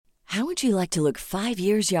How would you like to look 5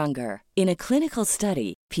 years younger? In a clinical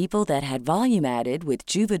study, people that had volume added with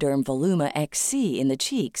Juvederm Voluma XC in the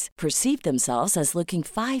cheeks perceived themselves as looking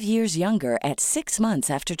 5 years younger at 6 months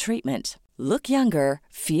after treatment. Look younger,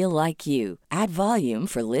 feel like you. Add volume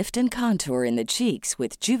for lift and contour in the cheeks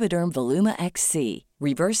with Juvederm Voluma XC.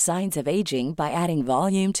 Reverse signs of aging by adding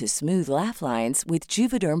volume to smooth laugh lines with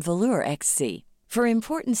Juvederm Volure XC. For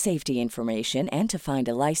important safety information and to find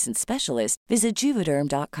a licensed specialist, visit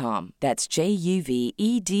Juvederm.com. That's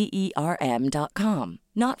JUVEDERM.com.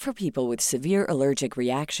 Not for people with severe allergic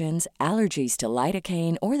reactions, allergies to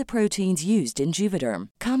lidocaine, or the proteins used in Juvederm.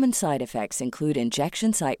 Common side effects include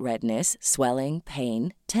injection site redness, swelling,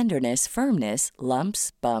 pain, tenderness, firmness,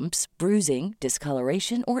 lumps, bumps, bruising,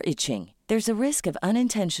 discoloration, or itching. There's a risk of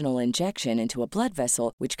unintentional injection into a blood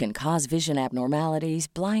vessel, which can cause vision abnormalities,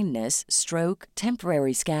 blindness, stroke,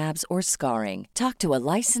 temporary scabs, or scarring. Talk to a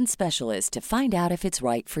licensed specialist to find out if it's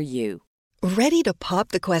right for you. Ready to pop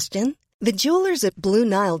the question? The jewelers at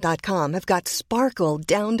BlueNile.com have got sparkle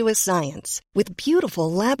down to a science with beautiful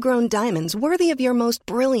lab-grown diamonds worthy of your most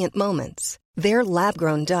brilliant moments. Their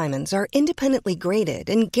lab-grown diamonds are independently graded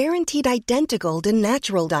and guaranteed identical to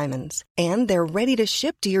natural diamonds, and they're ready to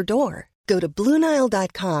ship to your door. Go to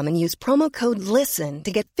BlueNile.com and use promo code LISTEN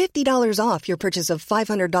to get $50 off your purchase of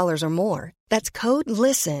 $500 or more. That's code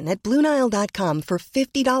LISTEN at BlueNile.com for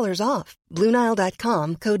 $50 off.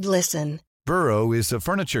 BlueNile.com, code LISTEN. Burrow is a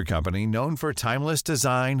furniture company known for timeless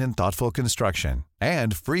design and thoughtful construction,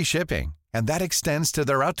 and free shipping, and that extends to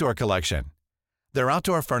their outdoor collection. Their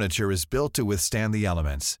outdoor furniture is built to withstand the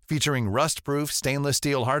elements, featuring rust-proof stainless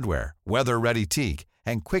steel hardware, weather-ready teak,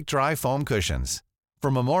 and quick-dry foam cushions. For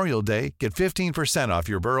Memorial Day, get 15% off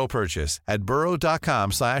your Burrow purchase at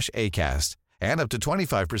burrow.com/ACAST and up to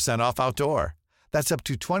 25% off outdoor. That's up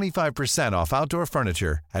to 25% off outdoor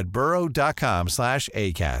furniture at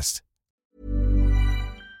burrow.com/ACAST.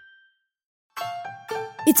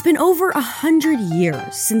 It's been over 100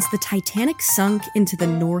 years since the Titanic sunk into the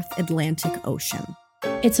North Atlantic Ocean.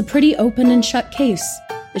 It's a pretty open and shut case.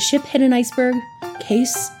 The ship hit an iceberg,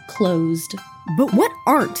 case closed. But what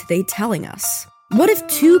aren't they telling us? What if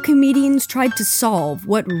two comedians tried to solve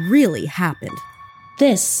what really happened?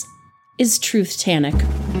 This is Truth-Tanic.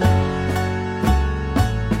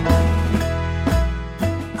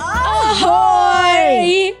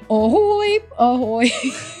 Ahoy! Ahoy! Ahoy!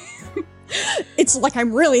 It's like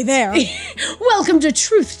I'm really there. Welcome to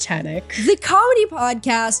Truth-Tanic, the comedy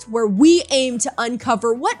podcast where we aim to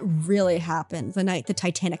uncover what really happened the night the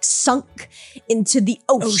Titanic sunk into the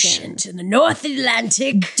ocean. To the North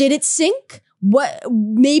Atlantic. Did it sink? What?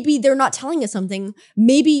 Maybe they're not telling us something.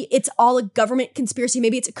 Maybe it's all a government conspiracy.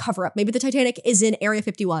 Maybe it's a cover-up. Maybe the Titanic is in Area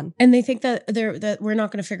 51. And they think that we're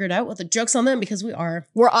not going to figure it out. Well, the joke's on them because we are.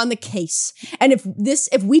 We're on the case. And if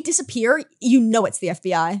we disappear, you know it's the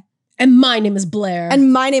FBI. And my name is Blair.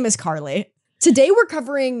 And my name is Carly. Today we're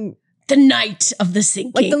covering the night of the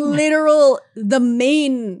sinking. Like the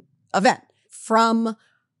main event from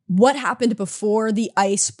what happened before the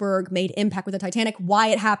iceberg made impact with the Titanic, why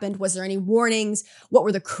it happened, was there any warnings, what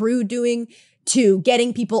were the crew doing, to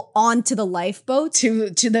getting people onto the lifeboat, to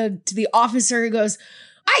the officer who goes,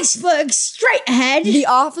 iceberg straight ahead. The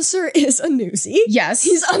officer is a newsie. Yes.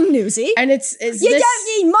 He's a newsie. And you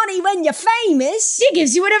don't need money when you're famous. He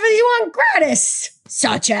gives you whatever you want gratis.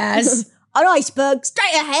 Such as an iceberg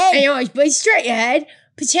straight ahead. An iceberg straight ahead.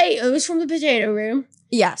 Potatoes from the potato room.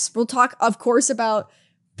 Yes. We'll talk, of course, about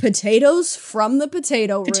potatoes from the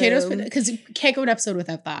potato room. Because you can't go an episode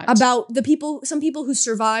without that. About some people who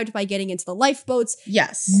survived by getting into the lifeboats.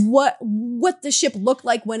 Yes. What the ship looked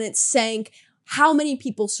like when it sank. How many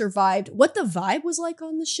people survived, what the vibe was like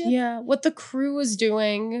on the ship. Yeah, what the crew was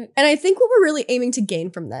doing. And I think what we're really aiming to gain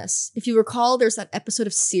from this, if you recall, there's that episode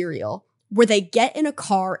of Serial where they get in a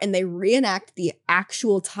car and they reenact the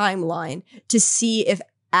actual timeline to see if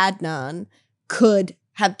Adnan could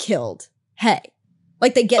have killed Hay.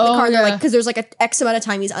 Like they get in the car and they're like, because there's like an X amount of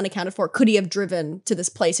time he's unaccounted for. Could he have driven to this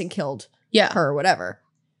place and killed her or whatever?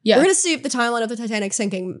 Yeah. We're going to see if the timeline of the Titanic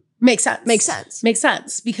sinking makes sense. Makes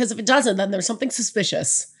sense. Because if it doesn't, then there's something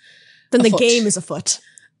suspicious. Then the game is afoot.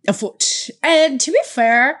 And to be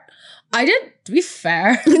fair, I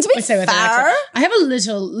have a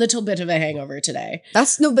little bit of a hangover today. I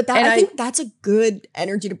think that's a good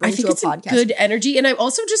energy to bring to a podcast. Good energy. And I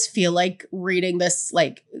also just feel like reading this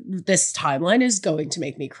timeline is going to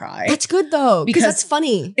make me cry. That's good though, because that's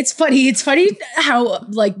funny. It's funny. It's funny how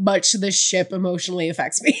much this ship emotionally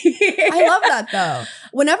affects me. I love that though.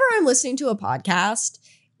 Whenever I'm listening to a podcast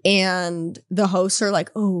and the hosts are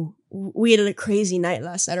like, oh, we had a crazy night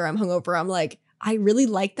last night, or I'm hungover, I'm like, I really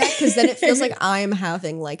like that because then it feels like I'm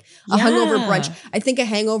having like a hungover brunch. I think a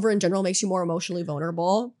hangover in general makes you more emotionally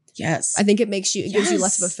vulnerable. Yes. I think it gives you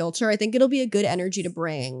less of a filter. I think it'll be a good energy to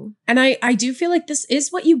bring. And I do feel like this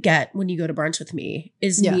is what you get when you go to brunch with me,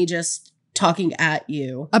 is me just talking at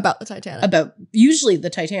you. About the Titanic. About usually the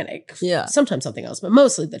Titanic. Yeah. Sometimes something else, but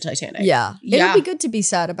mostly the Titanic. Yeah. It'll be good to be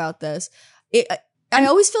sad about this. I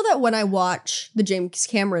always feel that when I watch the James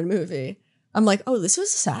Cameron movie, I'm like, oh, this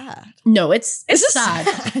was sad. No, it's sad.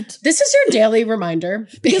 This is your daily reminder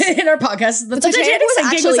in our podcast. The Titanic was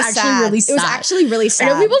actually really sad. It was actually really sad.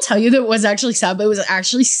 I know people tell you that it was actually sad, but it was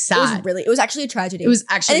actually sad. It was actually a tragedy. It was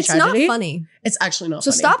actually a tragedy. And it's not funny. It's actually not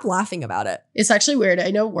funny. So funny. stop laughing about it. It's actually weird.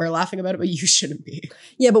 I know we're laughing about it, but you shouldn't be.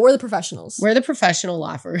 Yeah, but we're the professionals. We're the professional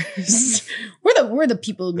laughers. we're the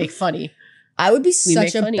people who make funny. I would be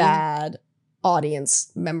such a bad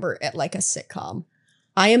audience member at like a sitcom.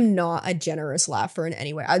 I am not a generous laugher in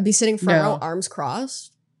any way. I'd be sitting front row, arms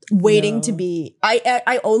crossed, waiting to be.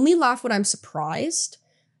 I only laugh when I'm surprised,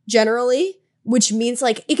 generally, which means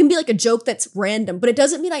like it can be like a joke that's random, but it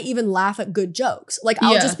doesn't mean I even laugh at good jokes. Like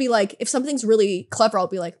I'll just be like, if something's really clever, I'll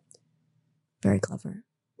be like, very clever.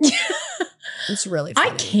 It's really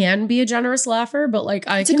funny. I can be a generous laugher, but like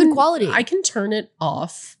it's a good quality. I can turn it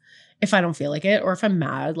off if I don't feel like it, or if I'm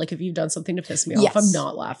mad, like if you've done something to piss me off, I'm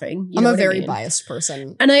not laughing. I'm a very biased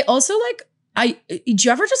person. And I also like, do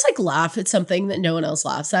you ever just like laugh at something that no one else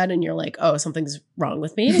laughs at and you're like, oh, something's wrong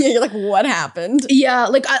with me? Yeah, you're like, what happened? Yeah,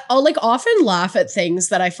 like I'll like often laugh at things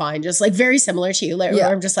that I find just like very similar to you. Like where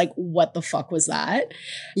I'm just like, what the fuck was that?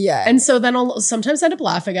 Yeah. And so then I'll sometimes end up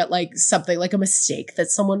laughing at like something like a mistake that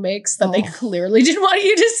someone makes that they clearly didn't want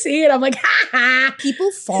you to see. And I'm like, ha ha.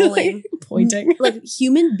 People falling. Like, pointing. Like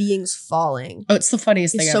human beings falling. Oh, it's the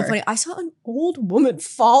funniest thing ever. It's so funny. I saw an old woman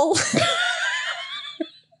fall.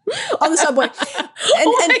 On the subway.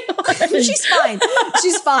 And she's fine.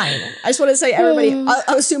 She's fine. I just want to say, everybody,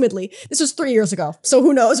 assumedly, this was 3 years ago. So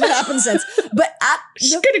who knows what happened since. But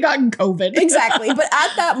she could have gotten COVID. Exactly. But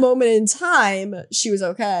at that moment in time, she was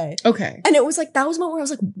okay. Okay. And it was like, that was a moment where I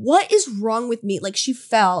was like, what is wrong with me? Like she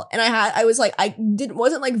fell and I was like,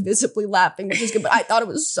 wasn't like visibly laughing, which is good, but I thought it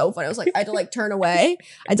was so funny. I was like, I had to like turn away.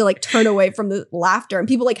 I had to like turn away from the laughter and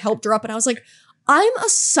people like helped her up. And I was like, I'm a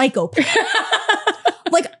psychopath.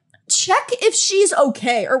 Like, check if she's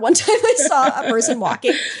okay. Or one time I saw a person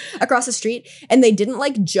walking across the street and they didn't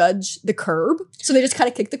like judge the curb. So they just kind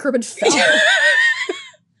of kicked the curb and fell.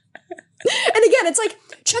 And again, it's like,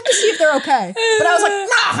 check to see if they're okay. But I was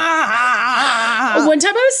like, one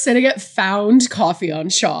time I was sitting at Found Coffee on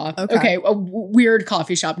Shaw. Okay, a weird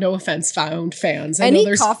coffee shop. No offense, Found fans.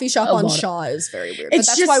 Any coffee shop on Shaw is very weird. But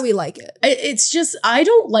that's why we like it. It's just, I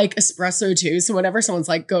don't like espresso too. So whenever someone's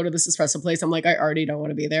like, go to this espresso place, I'm like, I already don't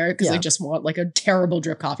want to be there because I just want like a terrible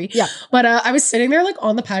drip coffee. Yeah. But I was sitting there like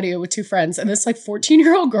on the patio with two friends and this like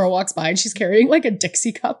 14-year-old girl walks by and she's carrying like a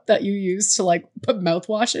Dixie cup that you use to like put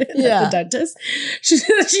mouthwash in at the dentist.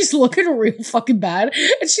 She's looking real fucking bad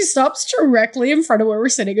and she stops directly in front of where we're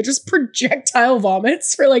sitting and just projectile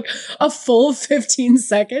vomits for like a full 15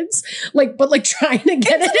 seconds, like but like trying to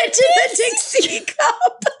get it into the Dixie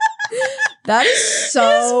cup. That is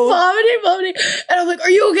so vomiting, and I'm like, are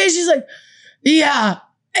you okay? She's like, yeah.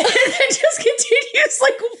 And then just continues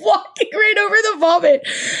like walking right over the vomit,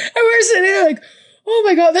 and we're sitting there like, oh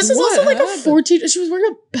my God, this is also like a 14. She was wearing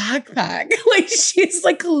a backpack. Like she's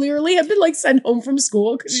like clearly had been like sent home from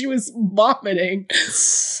school because she was vomiting.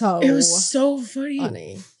 It was so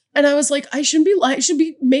funny. And I was like, I should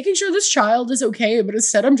be making sure this child is okay, but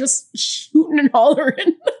instead I'm just shooting and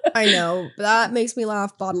hollering. I know. That makes me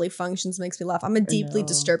laugh. Bodily functions makes me laugh. I'm a deeply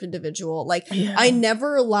disturbed individual. Like, I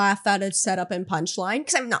never laugh at a setup and punchline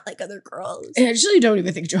because I'm not like other girls. I actually don't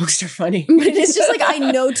even think jokes are funny. But it's just like,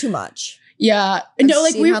 I know too much. Yeah. No,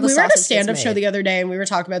 like we were at a stand-up show the other day and we were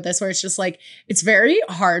talking about this where it's just like, it's very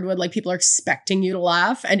hard when like people are expecting you to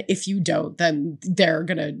laugh. And if you don't, then they're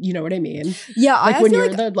gonna, you know what I mean? Yeah. Like when you're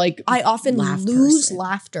the like, I often lose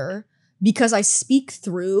laughter because I speak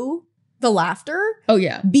through the laughter. Oh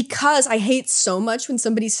yeah. Because I hate so much when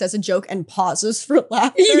somebody says a joke and pauses for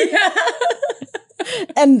laughter. Yeah.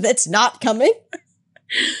 And it's not coming.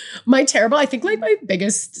 I think like my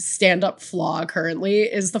biggest stand-up flaw currently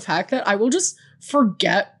is the fact that I will just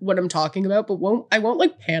forget what I'm talking about, but I won't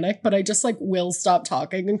like panic, but I just like will stop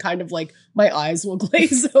talking and kind of like my eyes will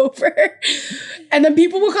glaze over. And then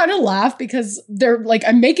people will kind of laugh because they're like,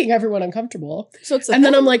 I'm making everyone uncomfortable. So it's like, and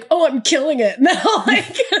then I'm like, oh, I'm killing it. And then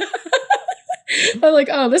I'm like,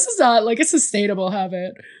 oh, this is not like a sustainable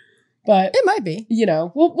habit. But it might be, you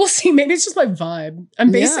know, we'll see. Maybe it's just my vibe.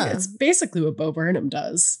 It's basically what Bo Burnham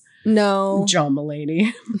does. No. John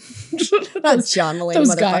Mulaney. That's John Mulaney,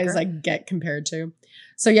 Those motherfucker. guys I get compared to.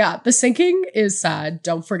 So yeah, the syncing is sad.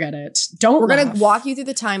 Don't forget it. We're going to walk you through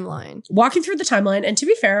the timeline. Walking through the timeline. And to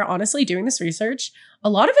be fair, honestly, doing this research, a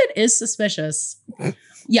lot of it is suspicious.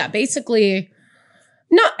 Yeah, basically,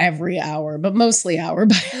 not every hour, but mostly hour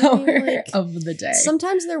by hour of the day.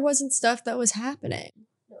 Sometimes there wasn't stuff that was happening.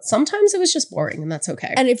 Sometimes it was just boring, and that's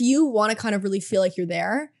okay. And if you want to kind of really feel like you're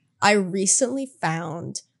there, I recently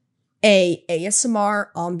found a ASMR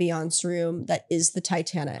ambiance room that is the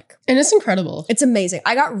Titanic. And it's incredible. It's amazing.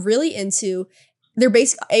 I got really into their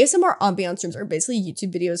basic ASMR ambiance rooms are basically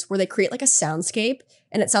YouTube videos where they create like a soundscape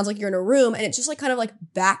and it sounds like you're in a room and it's just like kind of like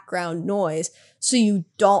background noise. So you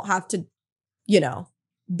don't have to,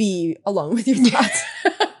 be alone with your thoughts.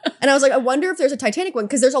 And I was like, I wonder if there's a Titanic one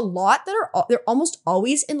because there's a lot that they're almost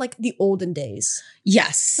always in like the olden days.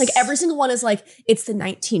 Yes. Like every single one is like, it's the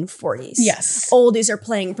 1940s. Yes. Oldies are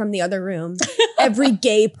playing from the other room. Every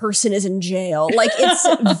gay person is in jail. Like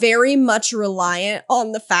it's very much reliant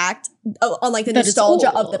on the fact, on like the that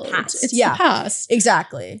nostalgia of the past. It's the past.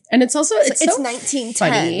 Exactly. And it's also, it's so 1910.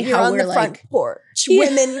 Funny you're on the front porch. Yeah.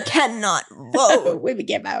 Women cannot vote. Women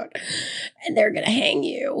get out. And they're going to hang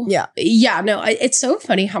you. Yeah. Yeah, no, it's so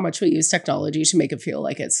funny how much we use technology to make it feel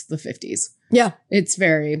like it's the 50s. Yeah. It's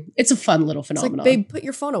a fun little phenomenon. It's like, babe, put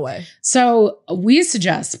your phone away. So we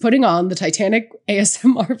suggest putting on the Titanic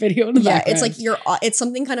ASMR video in the background. It's like it's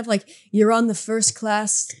something kind of like you're on the first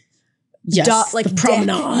class. Yes, like the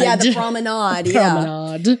promenade. Yeah, the promenade.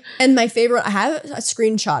 Yeah. And my favorite, I have a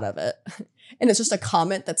screenshot of it. And it's just a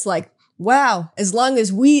comment that's like, wow, as long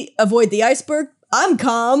as we avoid the iceberg, I'm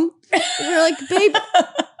calm. And you're like, babe,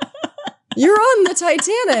 you're on the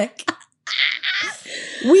Titanic.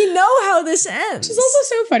 We know how this ends. Which is also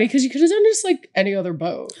so funny because you could have done just like any other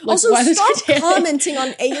boat. Like, also, stop commenting on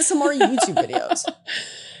ASMR YouTube videos.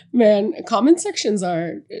 Man, comment sections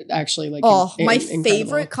are actually like my incredible.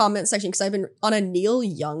 favorite comment section because I've been on a Neil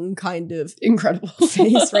Young kind of incredible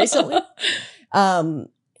phase recently.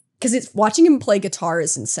 Because it's watching him play guitar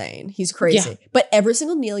is insane. He's crazy. Yeah. But every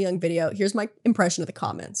single Neil Young video, here's my impression of the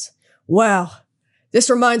comments. Wow, this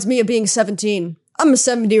reminds me of being 17. I'm a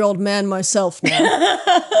 70-year-old man myself now.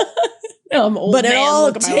 I'm old, but man, it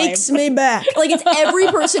all takes me back. Like it's every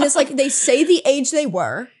person. It's like they say the age they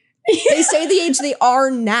were. They say the age they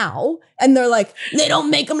are now, and they're like, they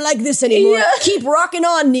don't make them like this anymore. Yeah. Keep rocking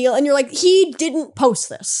on, Neil. And you're like, he didn't post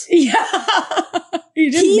this. Yeah.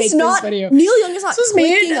 He didn't make this video. Neil Young is not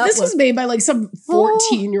This was made by like some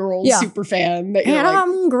 14-year-old super fan. That and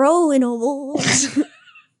I'm growing old.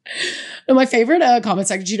 No, my favorite comment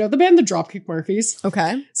section, do you know the band, the Dropkick Murphys?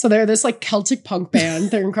 Okay. So they're this like Celtic punk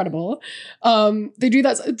band. They're incredible. They do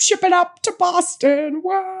that, ship it up to Boston.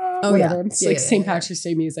 Wow. Oh, whatever. Yeah. It's like St. Patrick's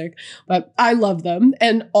Day music. But I love them.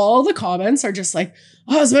 And all the comments are just like,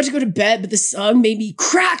 oh, I was about to go to bed, but the song made me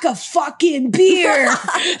crack a fucking beer.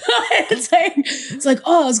 It's like,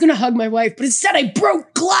 oh, I was going to hug my wife, but instead I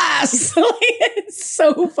broke glass. It's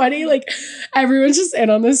so funny. Like everyone's just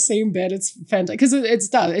in on this same bit. It's fantastic. Because it's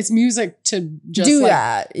done. It's music to just do like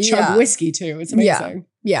that. chug whiskey too. It's amazing.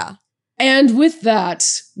 Yeah. And with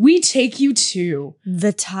that, we take you to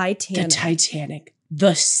the Titanic.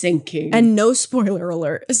 The sinking. And no spoiler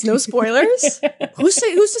alert. It's no spoilers. Who's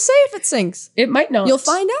to say if it sinks? It might not. You'll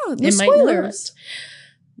find out. No it spoilers.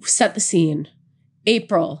 Might not. Set the scene.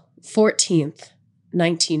 April 14th,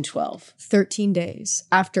 1912. 13 days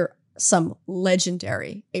after some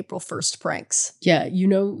legendary April 1st pranks. Yeah,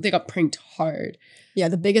 they got pranked hard. Yeah,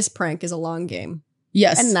 the biggest prank is a long game.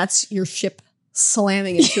 Yes. And that's your ship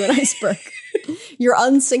slamming into an iceberg. Your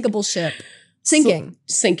unsinkable ship. Sinking.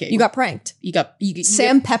 Sinking. You got pranked. You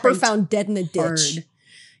Sam Pepper found dead in a ditch. Hard.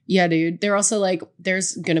 Yeah, dude. They're also like,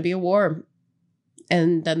 there's going to be a war.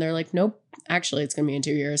 And then they're like, nope, actually, it's going to be in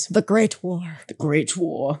 2 years. The Great War. The Great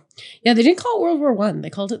War. Yeah, they didn't call it World War I.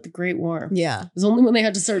 They called it the Great War. Yeah. It was only when they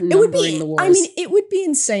had to start numbering the wars. I mean, it would be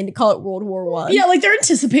insane to call it World War I. Yeah, like they're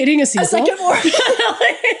anticipating a sequel. A second war.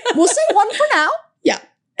 We'll say one for now. Yeah.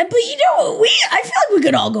 But I feel like we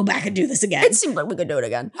could all go back and do this again. It seemed like we could do it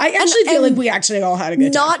again. I actually feel like we actually all had a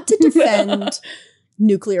good time. Not to defend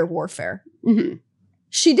nuclear warfare. Mm-hmm.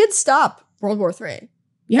 She did stop World War III.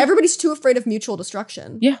 Yeah. Everybody's too afraid of mutual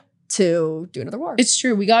destruction. Yeah. To do another war. It's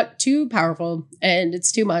true. We got too powerful and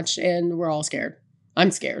it's too much and we're all scared. I'm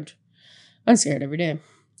scared. I'm scared every day.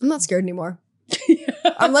 I'm not scared anymore.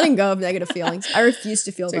 I'm letting go of negative feelings. I refuse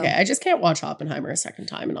to feel them. Okay. I just can't watch Oppenheimer a second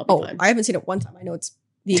time and I'll be fine. I haven't seen it one time. I know it's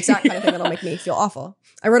the exact kind of thing that'll make me feel awful.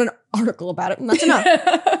 I wrote an article about it and that's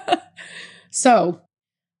enough. So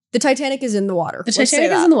The Titanic is in the water. The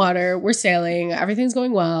Titanic is in the water. We're sailing. Everything's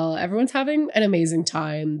going well. Everyone's having an amazing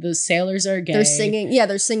time. The sailors are gay. They're singing. Yeah,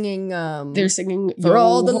 they're singing. They're singing For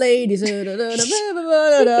all the ladies. Heave away,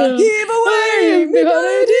 make the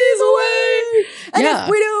ladies away. And if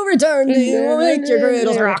we do return to you, we'll make your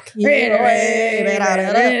cradles rock. Heave away.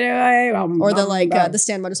 Or the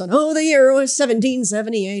Stan Mother song. Oh, the year was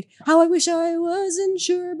 1778. How I wish I was in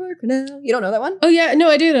Sherbrooke now. You don't know that one? Oh, yeah. No,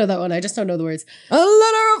 I do know that one. I just don't know the words. A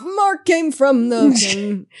letter of marque came from the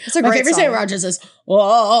king. It's a My great favorite song. St. Rogers is,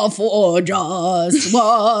 oh, for just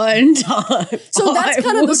one time. So that's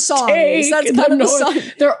kind of the song. That's kind of the song.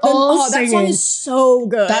 They're all singing. That song is so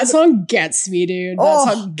good. That song gets me, dude.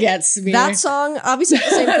 That song gets me. That song, obviously the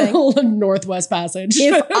same thing. Northwest Passage.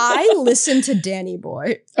 If I listen to Danny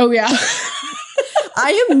Boy, oh yeah,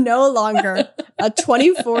 I am no longer a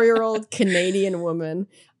 24-year-old Canadian woman.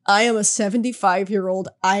 I am a 75-year-old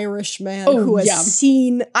Irish man who has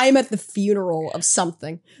seen, I am at the funeral of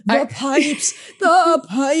something. The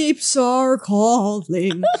pipes are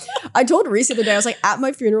calling. I told Reese the other day, I was like, at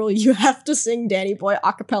my funeral, you have to sing Danny Boy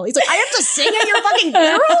a cappella. He's like, I have to sing at your fucking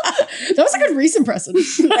funeral? That was a good Reese impression.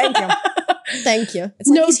 Thank you. Thank you. It's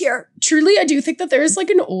like, he's here. Truly, I do think that there's like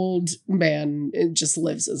an old man it just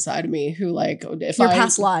lives inside of me who like, if your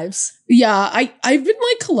past lives. Yeah, I've been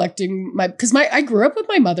like collecting because I grew up with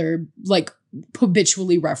my mother like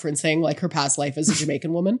habitually referencing like her past life as a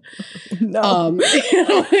Jamaican woman. No. We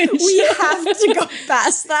have to go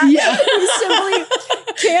past that. Yeah. We simply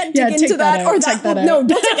can't dig into that. Or take that out. No,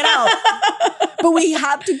 don't take it out. But we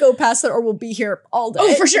have to go past that or we'll be here all day.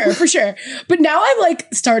 Oh, for sure. But now I'm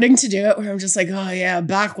like starting to do it where I'm just like, oh yeah,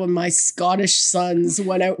 back when my Scottish sons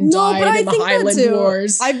went out and died in the Highland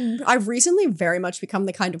Wars. I've recently very much become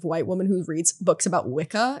the kind of white woman who reads books about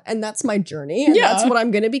Wicca, and that's my journey, and that's what I'm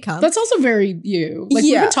going to become. That's also very you. Like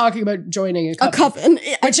we've been talking about joining a coven.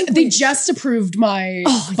 Which they just approved my,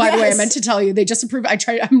 by the way, I meant to tell you, they just approved, I'm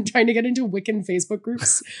trying to get into Wiccan Facebook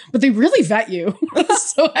groups, but they really vet you.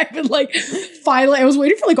 So I've been like, finally, I was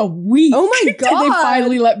waiting for like a week. Oh my God. And they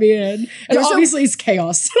finally let me in. And obviously it's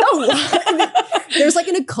chaos. There's like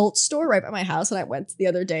an occult store right by my house, and I went the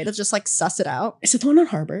other day to just like suss it out. Is it the one on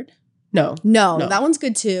Harvard? No, that one's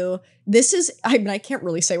good too. This is, I mean, I can't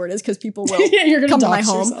really say where it is because people will you're gonna come to my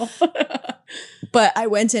home. Yourself. But I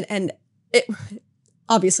went in and it,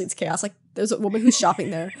 obviously it's chaos. Like there's a woman who's shopping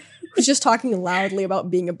there who's just talking loudly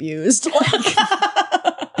about being abused. Like,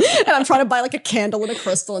 and I'm trying to buy like a candle and a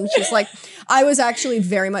crystal, and she's like, I was actually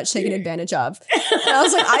very much taken advantage of. And I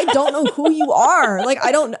was like, I don't know who you are. Like,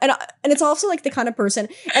 I don't, and it's also like the kind of person,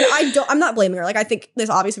 and I'm not blaming her. Like, I think there's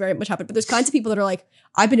obviously very much happened, but there's kinds of people that are like,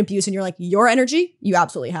 I've been abused, and you're like, your energy, you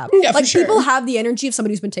absolutely have. Yeah, like, for sure. people have the energy of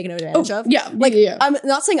somebody who's been taken advantage of. Yeah. Like, yeah. I'm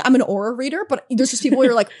not saying I'm an aura reader, but there's just people where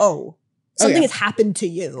you're like, something has happened to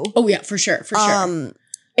you. Oh yeah, for sure.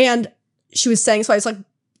 And she was saying, so I was like,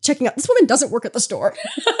 checking out, this woman doesn't work at the store.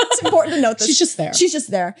 It's important to note this. She's just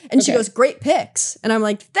there. And she goes, great picks. And I'm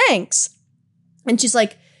like, thanks. And she's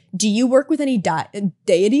like, do you work with any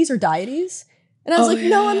deities or deities? And I was like,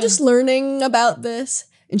 no, I'm just learning about this.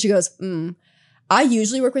 And she goes, I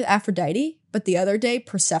usually work with Aphrodite, but the other day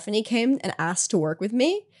Persephone came and asked to work with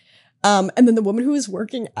me. And then the woman who was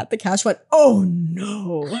working at the cash went, oh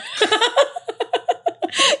no.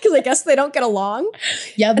 Because I guess they don't get along.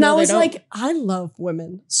 Yeah, and I was like, I love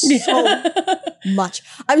women so much.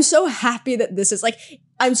 I'm so happy that this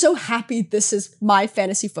is my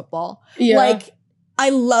fantasy football. Yeah. Like,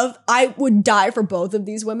 I would die for both of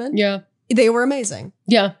these women. Yeah. They were amazing.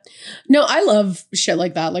 Yeah. No, I love shit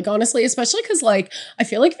like that. Like, honestly, especially because, like, I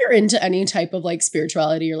feel like if you're into any type of, like,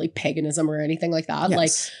 spirituality or, like, paganism or anything like that,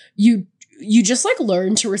 like, you just, like,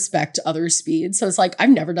 learn to respect others' speed. So it's like, I've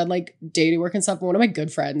never done, like, deity work and stuff, but one of my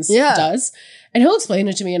good friends does. And he'll explain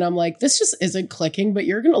it to me, and I'm like, this just isn't clicking, but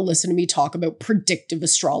you're going to listen to me talk about predictive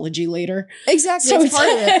astrology later. Exactly. So it's part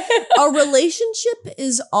of it. A relationship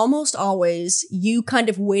is almost always you kind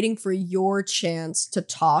of waiting for your chance to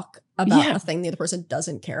talk about a thing the other person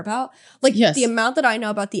doesn't care about. Like, the amount that I know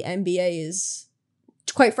about the NBA is,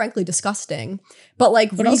 quite frankly, disgusting. But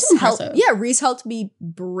like, Reese helped me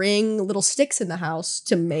bring little sticks in the house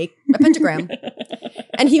to make a pentagram.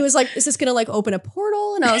 And he was like, is this gonna like open a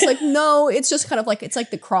portal? And I was like, no, it's just kind of like, it's like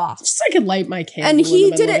the cross. Just so I can light my candle. And he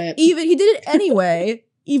did it anyway,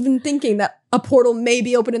 even thinking that a portal may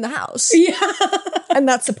be open in the house. Yeah. And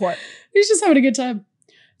that's support. He's just having a good time.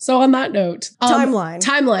 So on that note,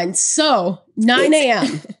 timeline. So 9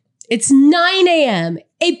 a.m. It's 9 a.m.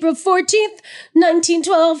 April 14th,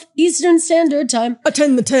 1912, Eastern Standard Time.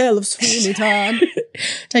 Attend the tale of Sweeney Todd.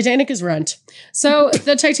 Titanic is rent. So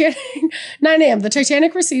the Titanic, 9 a.m. The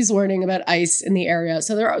Titanic receives warning about ice in the area.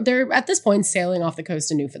 So they're at this point sailing off the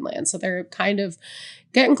coast of Newfoundland. So they're kind of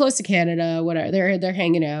getting close to Canada, whatever. They're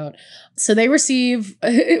hanging out. So they receive,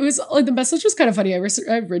 it was like the message was kind of funny.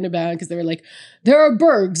 I've written about it because they were like, there are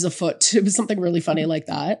bergs afoot. It was something really funny like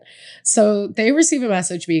that. So they receive a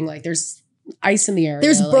message being like, there's ice in the area.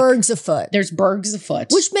 There's bergs afoot. There's bergs afoot.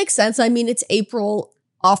 Which makes sense. I mean, it's April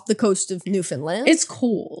off the coast of Newfoundland. It's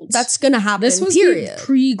cold. That's going to happen, This was period.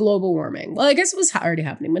 pre-global warming. Well, I guess it was already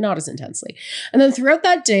happening, but not as intensely. And then throughout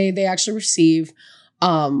that day, they actually receive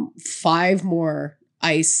 5 more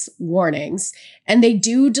ice warnings. And they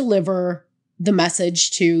do deliver the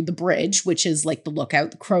message to the bridge, which is like the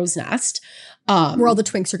lookout, the crow's nest. Where all the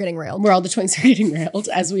twinks are getting railed. Where all the twinks are getting railed,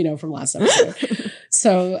 as we know from last episode.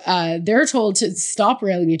 So they're told to stop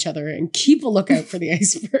railing each other and keep a lookout for the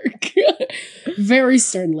iceberg. Very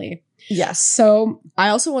sternly. Yes. So I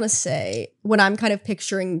also want to say, when I'm kind of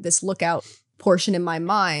picturing this lookout portion in my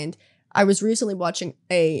mind, I was recently watching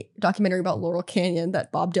a documentary about Laurel Canyon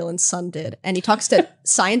that Bob Dylan's son did. And he talks to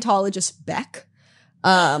Scientologist Beck.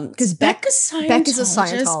 Because Beck is a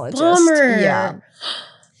Scientologist. Bummer. Yeah.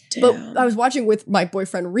 Damn. But I was watching with my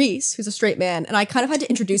boyfriend Reese, who's a straight man, and I kind of had to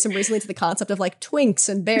introduce him recently to the concept of like twinks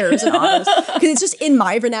and bears and otters, because it's just in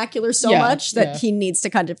my vernacular so much that he needs to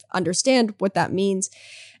kind of understand what that means.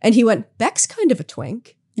 And he went, Beck's kind of a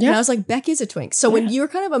twink. Yeah. And I was like, Beck is a twink. So when you're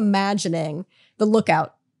kind of imagining the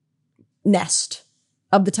lookout nest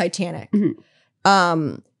of the Titanic,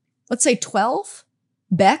 let's say 12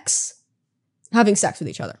 Becks having sex with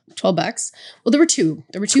each other. 12 Becks? Well, there were two.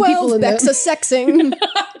 There were 2 people in Becks the... are sexing.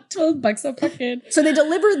 12 Becks are fucking... So they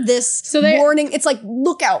deliver this warning. It's like,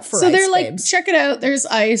 look out for ice, So they're like, babes. check it out. There's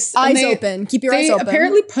ice. Eyes open. Keep your eyes open. They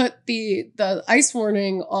apparently put the ice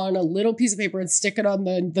warning on a little piece of paper and stick it on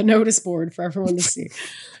the notice board for everyone to see.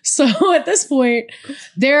 So at this point,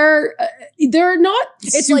 they're not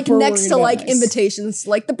It's super like next to worried like about ice. invitations,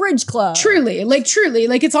 like the Bridge Club. Truly. Like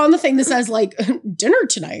it's on the thing that says like dinner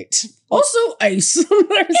tonight. Also ice.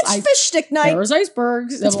 It's fish stick night. There's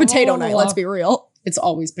icebergs. It's potato night, let's be real. It's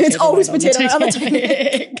always potato night. On the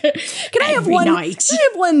Titanic. Can I have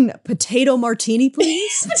one potato martini,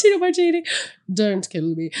 please? Potato martini. Don't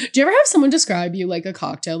kill me. Do you ever have someone describe you like a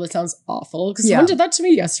cocktail that sounds awful? Because someone did that to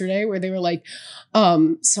me yesterday where they were like,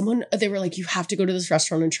 you have to go to this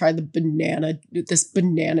restaurant and try this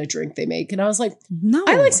banana drink they make. And I was like, no.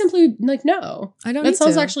 I simply no. I don't That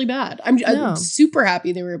sounds actually bad. I'm super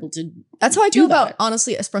happy they were able to That's how I feel about,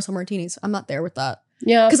 honestly, espresso martinis. I'm not there with that.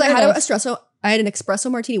 Yeah. Because I had an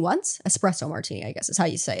espresso martini once. Espresso martini, I guess is how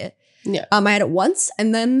you say it. Yeah. I had it once,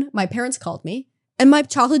 and then my parents called me, and my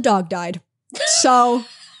childhood dog died. So...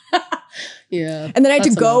 Yeah. And then I had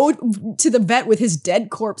to go to the vet with his dead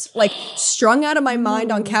corpse, like strung out of my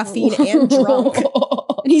mind on caffeine and drunk.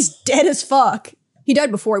 And he's dead as fuck. He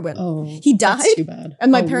died before he went. Oh, he died. That's too bad.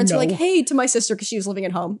 And my parents were like, hey, to my sister, because she was living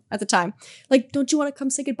at home at the time. Like, don't you want to come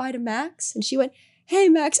say goodbye to Max? And she went, hey,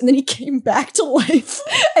 Max. And then he came back to life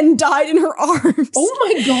and died in her arms. Oh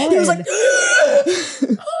my God. He was like,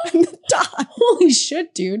 and died. Holy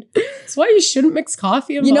shit, dude. That's why you shouldn't mix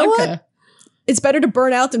coffee and vodka. You know what? It's better to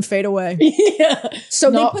burn out than fade away. Yeah.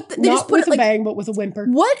 So they just put with it like, a bang, but with a whimper.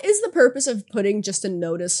 What is the purpose of putting just a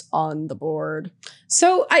notice on the board?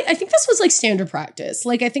 So I think this was like standard practice.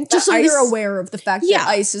 Like I think just so you're aware of the fact that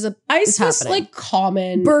ice is ice was like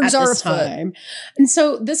common Bergs at are this afoot. time. And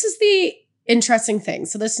so this is the interesting thing.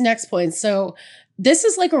 So this next point. So this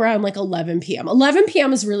is like around like 11 p.m. 11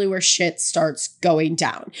 p.m. is really where shit starts going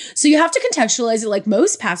down. So you have to contextualize it. Like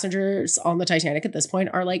most passengers on the Titanic at this point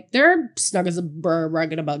are like, they're snug as a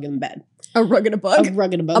rug and a bug in bed. A rug and a bug? A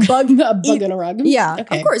rug and a bug. A bug? A bug and a rug. Yeah,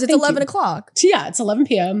 okay. of course. It's 11 o'clock. Yeah, it's 11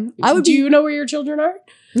 p.m. Do you know where your children are?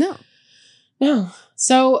 No. No.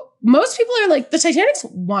 So most people are like, the Titanic's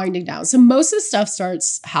winding down. So most of the stuff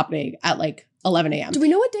starts happening at like 11 a.m. Do we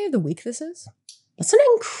know what day of the week this is? That's an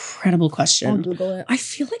incredible question. I'll Google it. I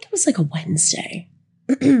feel like it was like a Wednesday.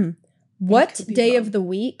 What day of the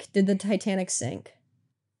week did the Titanic sink?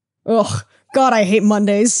 Ugh. God, I hate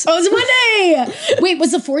Mondays. Oh, it's a Monday! Wait,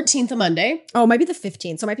 was the 14th a Monday? Oh, maybe the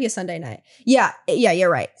 15th. So it might be a Sunday night. Yeah,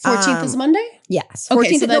 you're right. 14th is a Monday? Yes. 14th,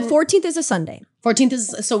 Okay, so then- 14th is a Sunday. 14th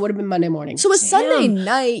is, so it would have been Monday morning. So a Sunday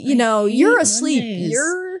night, you're asleep. Mondays.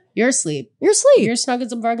 You're asleep. asleep. You're snug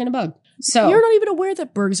as a bug in a bug. So you're not even aware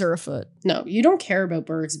that bergs are afoot. No, you don't care about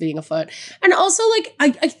bergs being afoot. And also, like, I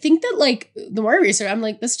think that, like, the more I research, I'm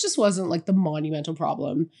like, this just wasn't, like, the monumental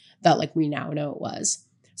problem that, like, we now know it was.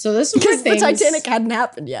 So this is because the Titanic hadn't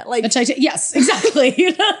happened yet. Like yes, exactly.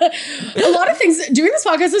 A lot of things, doing this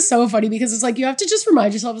podcast is so funny because it's like, you have to just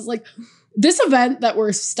remind yourself, it's like, this event that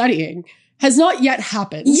we're studying has not yet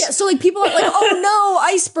happened. Yeah, so like people are like, oh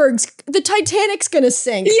no, icebergs, the Titanic's gonna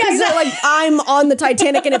sink. Yeah, They're like, I'm on the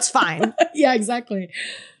Titanic and it's fine. Yeah, exactly.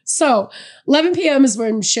 So 11 p.m. is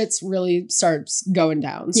when shit's really starts going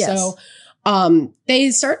down. Yes. So they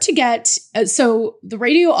start to get, so the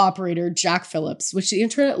radio operator, Jack Phillips, which the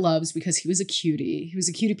internet loves because he was a cutie. He was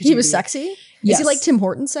a cutie patootie. He was sexy? Yes. Is he like Tim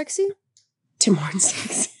Hortons sexy? Tim Hortons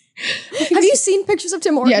sexy. Have you seen pictures of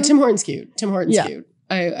Tim Hortons? Yeah, Tim Hortons cute. Tim Hortons Yeah. cute.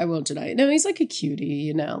 I won't deny it. No, he's like a cutie,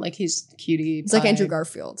 you know, like he's cutie. He's like Andrew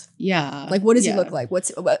Garfield. Yeah. Like, what does he yeah. look like?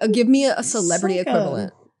 Give me a celebrity Like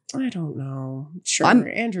equivalent. I don't know. Sure,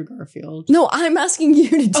 Andrew Garfield. No, I'm asking you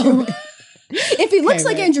to do it. If he looks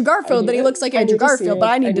like wait. Andrew Garfield, then he looks like Andrew Garfield, but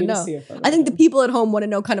I need to know. I think the people at home want to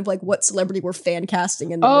know kind of like what celebrity we're fan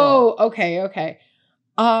casting in the role. Oh, okay.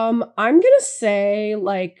 I'm gonna say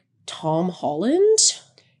like Tom Holland.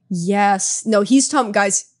 Yes. No, he's Tom,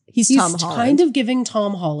 guys. He's Tom Holland. Kind of giving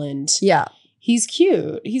Tom Holland. Yeah. He's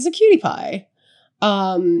cute. He's a cutie pie.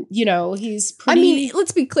 You know, he's pretty. I mean,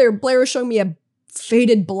 let's be clear. Blair is showing me a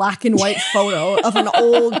faded black and white photo of an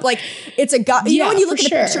old, like, it's a guy. You know when you look at a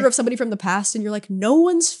picture of somebody from the past and you're like, no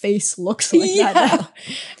one's face looks like that now. And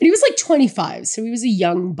he was like 25, so he was a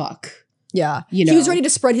young buck. Yeah. You know. He was ready to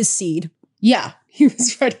spread his seed. Yeah. He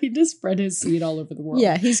was ready to spread his seed all over the world.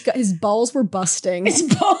 Yeah, his balls were busting. His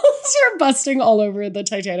balls were busting all over the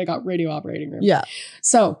Titanic radio operating room. Yeah.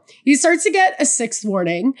 So he starts to get a sixth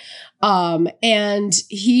warning. And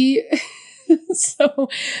he so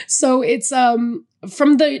it's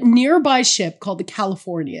from the nearby ship called the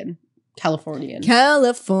Californian love.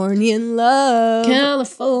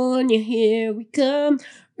 California, here we come.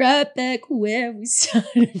 Right back where we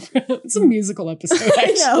started from. It's a musical episode,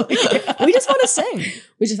 actually. I know. We just want to sing.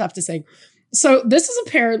 We just have to sing. So this is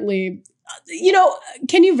apparently, you know,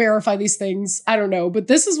 can you verify these things? I don't know, but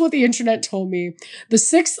this is what the internet told me. The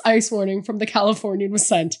sixth ice warning from the Californian was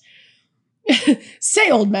sent. Say,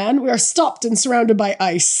 old man, we are stopped and surrounded by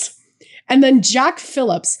ice. And then Jack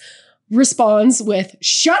Phillips responds with,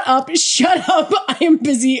 shut up, I am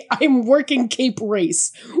busy, I am working Cape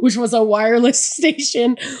Race, which was a wireless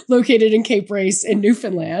station located in Cape Race in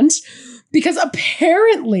Newfoundland, because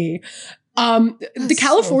apparently the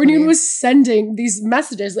Californian was sending these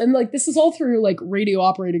messages, and like this is all through like radio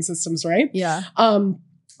operating systems, right? Yeah.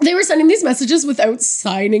 They were sending these messages without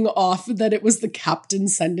signing off that it was the captain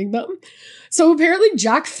sending them. So apparently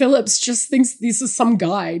Jack Phillips just thinks this is some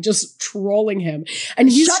guy just trolling him. And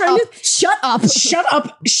he's shut up.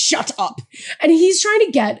 And he's trying to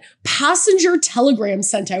get passenger telegrams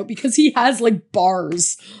sent out because he has like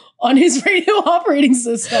bars on his radio operating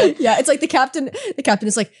system. Yeah, it's like the captain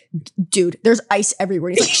is like, dude, there's ice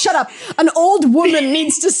everywhere. And he's like, shut up. An old woman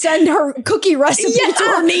needs to send her cookie recipe to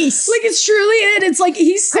her niece. Like, it's truly it. It's like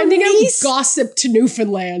he's sending out gossip to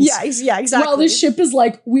Newfoundland. Yeah, exactly. While the ship is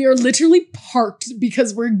like, we are literally parked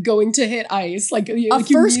because we're going to hit ice. Like, a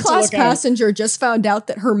first-class passenger just found out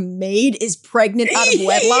that her maid is pregnant out of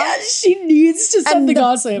wedlock. Yeah, she needs to send the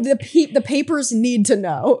gossip. The papers need to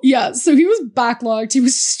know. Yeah, so he was backlogged. He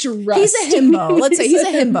was stressed. He's a himbo. Let's say he's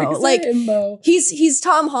a himbo. Like, himbo. He's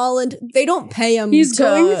Tom Holland. They don't pay him. He's to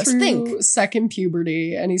going through think. second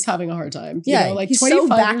puberty, and he's having a hard time. Yeah, you know, like he's 25 so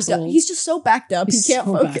backed years up. old. He's just so backed up. He can't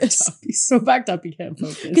focus. He's so backed up. He can't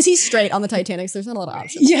focus because he's straight on the Titanic. So there's not a lot of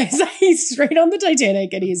options. Yeah, exactly. He's straight on the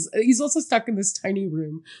Titanic, and he's also stuck in this tiny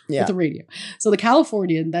room with the radio. So the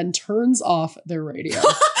Californian then turns off their radio.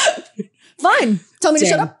 Fine. Tell me to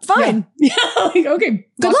shut up. Fine. Yeah. Like, okay.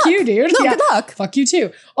 Good fuck luck. you, dude. No, yeah. good luck. Fuck you too.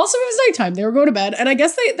 Also, it was nighttime. They were going to bed. And I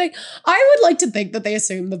guess I would like to think that they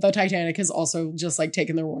assume that the Titanic has also just like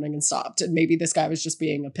taken their warning and stopped. And maybe this guy was just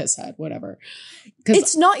being a pisshead, whatever.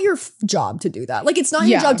 It's not your job to do that. Like, it's not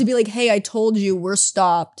your job to be like, hey, I told you we're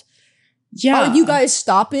stopped. Yeah. Are you guys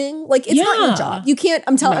stopping? Like, it's not your job. You can't,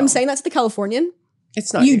 I'm saying that to the Californian.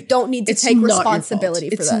 It's not. You don't need to take responsibility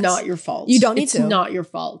for this. It's not your fault. You don't need to. to. It's not your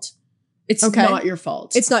fault. It's not your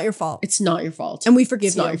fault. It's not your fault. It's not your fault. And we forgive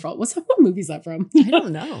it's you. It's not your fault. What movie is that from? I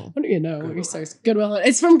don't know. I don't even know. Goodwill Hunting.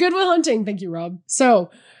 It's from Goodwill Hunting. Thank you, Rob. So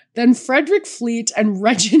then Frederick Fleet and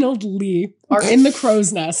Reginald Lee are in the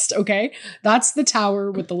crow's nest, okay? That's the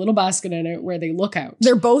tower with the little basket in it where they look out.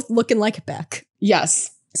 They're both looking like Beck.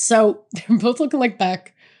 Yes. So they're both looking like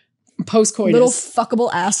Beck. Post-coitus. Little fuckable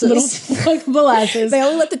asses. They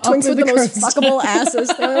only let the twinks with the most fuckable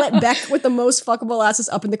asses. They only let Beck with the most fuckable asses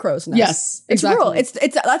up in the crow's nest. Yes, it's exactly. Rule.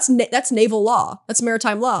 That's naval law. That's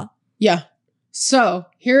maritime law. Yeah. So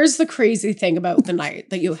here's the crazy thing about the night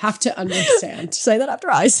that you have to understand. Say that after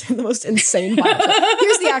I say the most insane violence.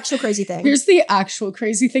 Here's the actual crazy thing. Here's the actual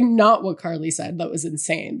crazy thing, not what Carly said that was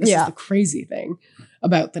insane. This is the crazy thing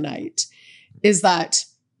about the night, is that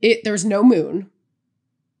There's no moon.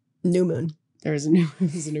 New moon. There's a new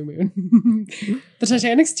moon. The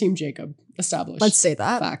Titanic's Team Jacob established. Let's say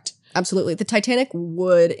that. Fact. Absolutely. The Titanic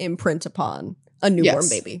would imprint upon a newborn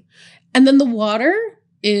baby. And then the water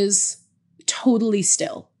is totally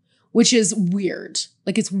still, which is weird.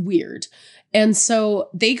 Like, it's weird. And so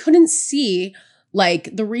they couldn't see,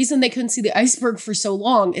 like, the reason they couldn't see the iceberg for so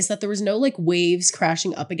long is that there was no, like, waves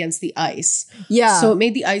crashing up against the ice. Yeah. So it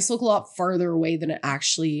made the ice look a lot farther away than it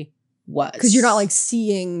actually was. Because you're not, like,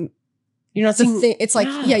 seeing You're not the seeing thing. It's like,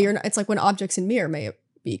 you're not, it's like when objects in mirror may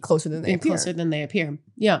be closer than they appear. Closer than they appear.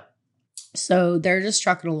 Yeah. So they're just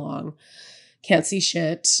trucking along. Can't see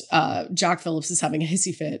shit. Jack Phillips is having a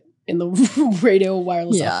hissy fit in the radio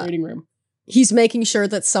wireless operating room. He's making sure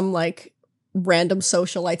that some, like, random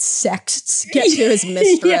socialite sects get to his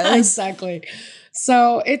mistress. Yeah, exactly.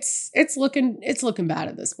 So it's looking bad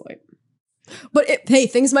at this point. But hey,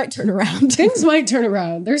 things might turn around. Things might turn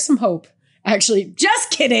around. There's some hope. Actually, just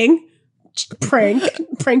kidding.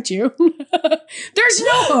 Pranked you. There's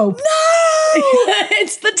no hope. No!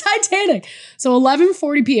 It's the Titanic. So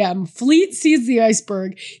 11:40 p.m., Fleet sees the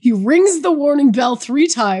iceberg. He rings the warning bell 3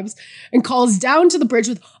 times and calls down to the bridge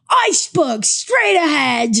with iceberg straight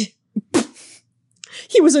ahead.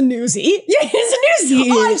 He was a newsie. Yeah, he's a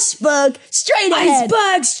newsie. Iceberg straight ahead.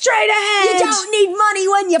 Iceberg straight ahead. You don't need money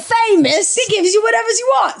when you're famous. He gives you whatever you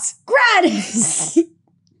want. Gratis.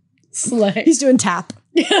 Slay. He's doing tap.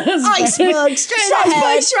 Iceberg straight ahead.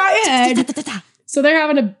 Iceberg straight ahead. So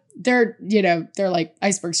they're like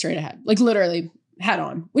iceberg straight ahead. Like literally head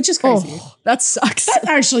on, which is crazy. Oh, that sucks. That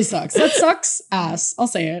actually sucks. That sucks ass. I'll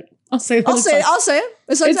say it. I'll say it.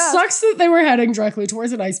 It sucks that they were heading directly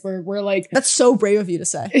towards an iceberg where, like, that's so brave of you to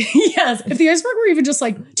say. Yes. If the iceberg were even just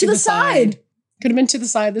like to the side. Could have been to the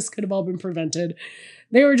side. This could have all been prevented.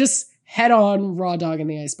 They were just head on raw dog in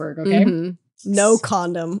the iceberg. Okay. Mm-hmm. No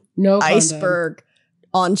condom. No condom. Iceberg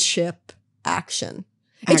on ship action.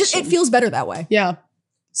 It feels better that way. Yeah.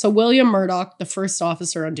 So William Murdoch, the first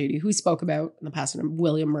officer on duty, who we spoke about in the past,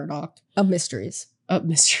 William Murdoch. Of mysteries. Of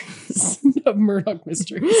mysteries. Of Murdoch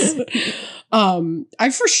mysteries. I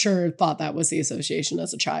for sure thought that was the association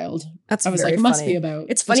as a child. I was like, funny. Must be about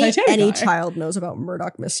It's funny if any child knows about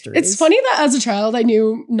Murdoch mysteries. It's funny that as a child I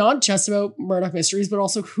knew not just about Murdoch mysteries, but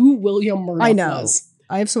also who William Murdoch was.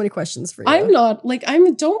 I have so many questions for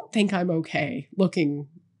you. Don't think I'm okay looking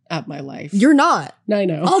at my life. You're not. I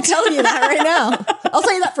know. I'll tell you that right now. I'll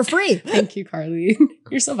tell you that for free. Thank you, Carly.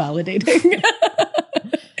 You're so validating.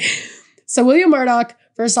 So William Murdoch,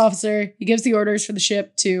 first officer, he gives the orders for the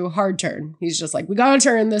ship to hard turn. He's just like, we gotta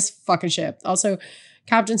turn this fucking ship. Also,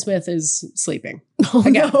 Captain Smith is sleeping. Oh,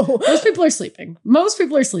 again, no. Most people are sleeping. Most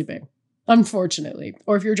people are sleeping, unfortunately.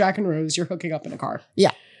 Or if you're Jack and Rose, you're hooking up in a car.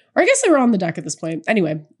 Yeah. Or I guess they were on the deck at this point.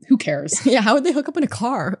 Anyway, who cares? Yeah, how would they hook up in a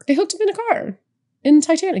car? They hooked up in a car. In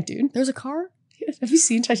Titanic, dude. There's a car? Have you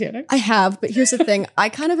seen Titanic? I have, but here's the thing. I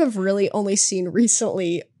kind of have really only seen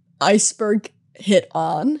recently iceberg hit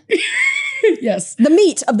on. Yes. The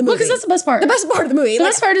meat of the movie. Well, because that's the best part. The best part of the movie. The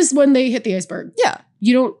best part is when they hit the iceberg. Yeah.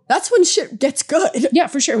 You don't... That's when shit gets good. Yeah,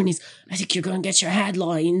 for sure. When he's, I think you're going to get your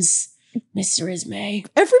headlines, Mr. Ismay.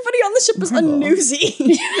 Everybody on the ship is a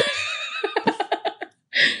newsie.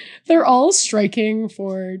 They're all striking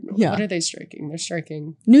for... Yeah. What are they striking? They're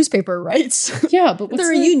striking... Newspaper rights. Yeah, but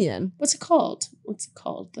they're a union. What's it called?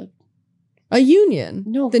 A union.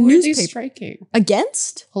 No, the who newspaper. Are they striking?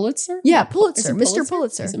 Against? Pulitzer? Yeah, Pulitzer. Is it Mr.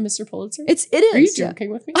 Pulitzer. Is it Mr. Pulitzer? It is. Are you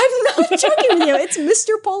joking with me? I'm not joking with you. It's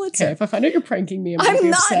Mr. Pulitzer. Okay, if I find out you're pranking me, I'm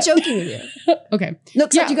not upset. joking with you. Okay.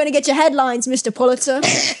 Looks like you're going to get your headlines, Mr. Pulitzer.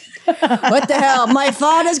 What the hell? My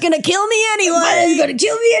father's going to kill me anyway. He's going to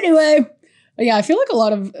kill me anyway. Yeah, I feel like a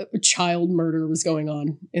lot of child murder was going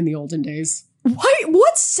on in the olden days.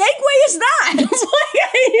 What segue is that? He's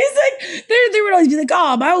like, they would always be like,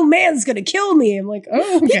 oh, my old man's going to kill me. I'm like,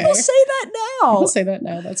 oh, okay. People say that now. People say that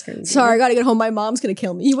now. That's crazy. Sorry, I got to get home. My mom's going to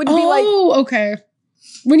kill me. You wouldn't be like... Oh, okay.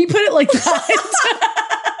 When you put it like that...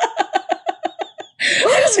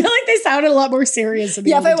 I just feel like they sounded a lot more serious. In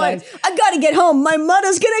the if I went, I gotta get home. My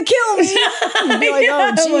mother's gonna kill me. You'd be like,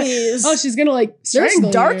 oh, jeez. Oh, she's gonna like strangle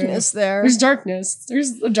There's darkness you. there. There's darkness.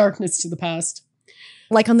 There's a darkness to the past.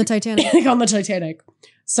 Like on the Titanic. Like on the Titanic.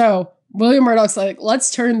 So William Murdoch's like,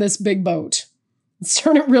 let's turn this big boat. Let's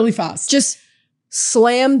turn it really fast. Just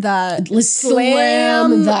slam that. Let's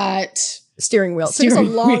slam that steering wheel. It took us a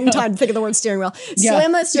long time to think of the word steering wheel. Yeah.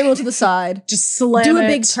 Slam that steering wheel to the side. Just slam Do it. a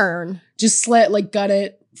big turn. Just like gut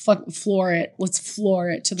it, floor it. Let's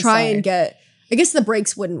floor it to the side. Try and get, I guess the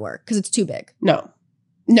brakes wouldn't work because it's too big. No.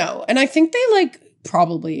 And I think they like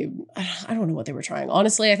probably, I don't know what they were trying.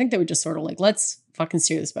 Honestly, I think they were just sort of like, let's fucking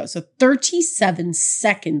steer this boat. So 37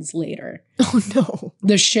 seconds later, Oh no.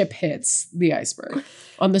 the ship hits the iceberg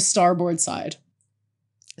on the starboard side.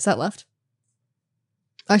 Is that left?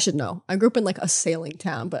 I should know. I grew up in like a sailing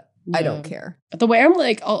town, but I Yeah. don't care. The way I'm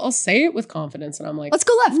like, I'll say it with confidence, and I'm like, Let's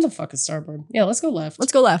go left. What the fuck is starboard? Yeah, let's go left.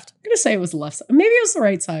 Let's go left. I'm gonna say it was the left side. Maybe it was the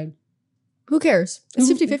right side. Who cares? It's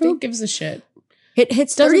Who 50-50. gives a shit? It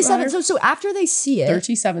hits Doesn't 37. matter. So after they see it,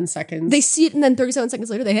 37 seconds. they see it and then 37 seconds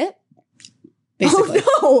later they hit? basically.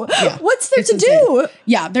 Oh no. Yeah. What's there It's to insane. do?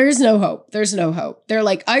 Yeah, there's no hope. There's no hope. They're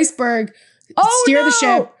like, iceberg, Oh, steer no. the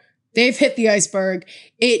ship. They've hit the iceberg.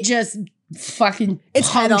 It just fucking It's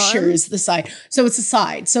head on? punctures the side. So it's a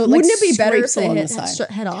side. So it like Wouldn't it be better if scrapes they along hit the side.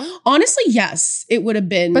 head on? Honestly, yes, it would have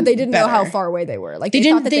been. But they didn't know how better. far away they were. Like They they,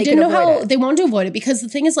 didn't. thought that They they didn't know could avoid how it. they wanted to avoid it because the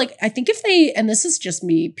thing is, like, I think if they, and this is just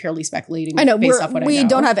me purely speculating. I know based off what I we know.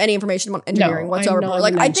 don't have any information on engineering No, whatsoever. I'm But not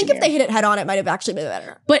like an I think if engineer. they hit it head on, it might have actually been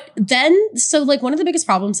better. But then, so like one of the biggest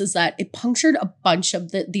problems is that it punctured a bunch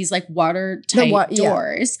of these like watertight yeah.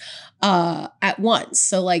 doors at once.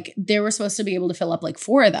 So like they were supposed to be able to fill up like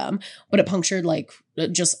 4 of them, but it punctured like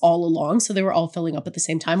just all along. So they were all filling up at the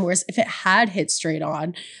same time. Whereas if it had hit straight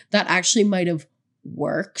on, that actually might have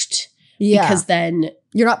worked. Yeah, Because then,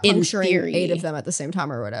 you're not in puncturing theory- 8 of them at the same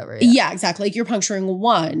time or whatever. yeah, exactly. Like you're puncturing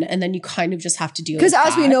one and then you kind of just have to deal with Because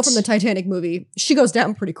as we know that. from the Titanic movie, she goes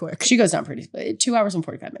down pretty quick. She goes down pretty 2 hours and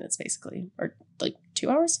 45 minutes basically, or like 2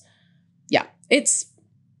 hours. Yeah, it's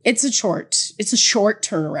a short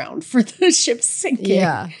turnaround for the ship sinking.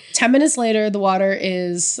 Yeah. 10 minutes later, the water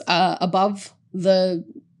is above the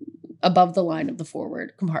line of the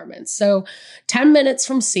forward compartments. So 10 minutes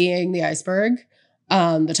from seeing the iceberg,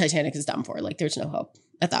 the Titanic is done for. Like there's no hope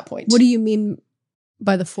at that point. What do you mean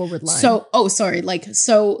by the forward line? So,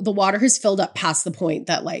 so the water has filled up past the point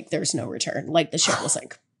that like there's no return. Like the ship will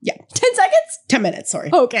sink. Yeah. 10 seconds? 10 minutes, sorry.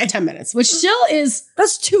 Okay. 10 minutes, which still is,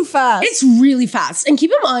 That's too fast. it's really fast. And keep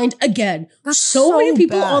in mind, again, That's so many so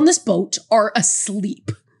people bad. on this boat are asleep.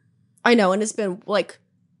 I know, and it's been like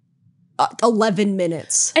 11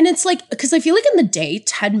 minutes. And it's like, because I feel like in the day,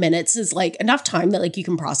 10 minutes is like enough time that like you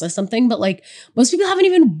can process something. But like most people haven't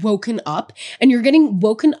even woken up and you're getting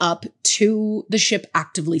woken up to the ship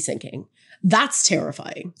actively sinking. That's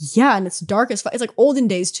terrifying. Yeah, and it's dark as fuck. It's like olden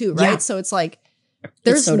days too, right? Yeah. So it's like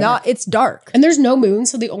there's so not. It's dark, And there's no moon.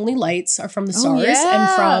 So the only lights are from the stars and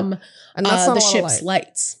from and that's not the a lot of ship's light.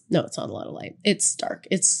 lights. No, it's not a lot of light. It's dark.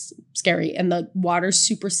 It's scary. And the water's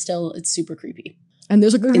super still. It's super creepy. And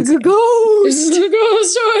there's a Insane. ghost. a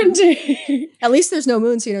ghost hunting. At least there's no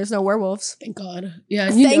moon, so there's no werewolves. Thank God. Yeah.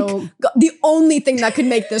 And you Thank know, God. The only thing that could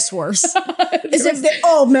make this worse is if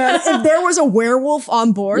there was a werewolf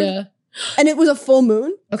on board yeah. and it was a full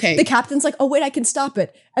moon. Okay. The captain's like, oh wait, I can stop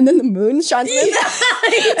it, and then the moon shines in. He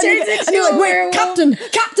turns and into you're like, a wait, werewolf.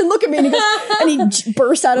 Captain, look at me, and he goes, and he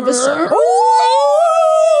bursts out of his.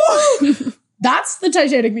 That's the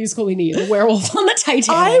Titanic musical we need. A werewolf on the Titanic.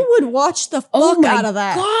 I would watch the fuck out of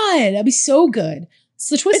that. God, that'd be so good. It's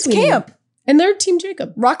the twist. It's we need. camp. And they're Team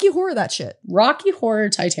Jacob. Rocky Horror, that shit. Rocky Horror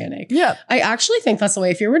Titanic. Yeah. I actually think that's the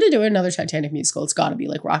way. If you were to do another Titanic musical, it's got to be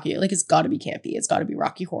like Rocky. Like it's got to be campy. It's got to be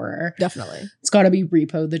Rocky Horror. Definitely. It's got to be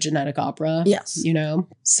Repo, the genetic opera. Yes. You know?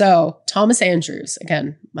 So Thomas Andrews,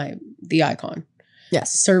 again, the icon,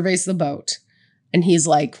 Yes. surveys the boat. And he's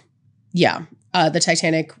like, yeah, the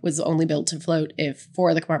Titanic was only built to float if 4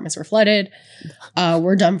 of the compartments were flooded.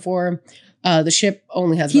 We're done for. The ship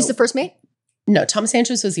only has. He's the first mate? No, Thomas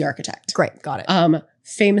Andrews was the architect. Great. Got it.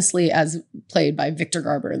 Famously as played by Victor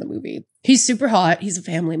Garber in the movie. He's super hot. He's a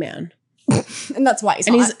family man. And that's why he's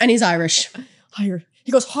And hot. he's Irish. Higher.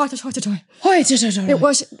 He goes, hot. It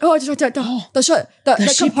was, It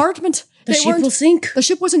the ship- compartment. the ship will sink. The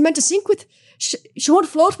ship wasn't meant to sink with, she won't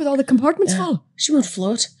float with all the compartments full. She won't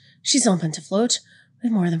float. She's not meant to float.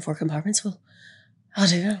 With more than 4 compartments. I'll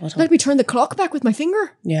do that. Let me turn the clock back with my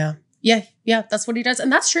finger. Yeah. Yeah, that's what he does.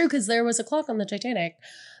 And that's true because there was a clock on the Titanic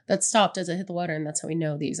that stopped as it hit the water, and that's how we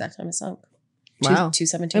know the exact time it sunk. Wow.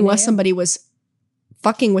 2:17 Unless a.m. somebody was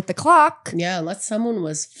fucking with the clock, Yeah, unless someone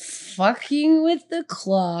was fucking with the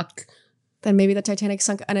clock. then maybe the Titanic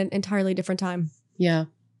sunk at an entirely different time. Yeah,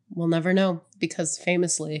 we'll never know because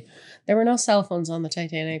famously, there were no cell phones on the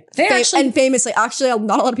Titanic. They And famously, actually,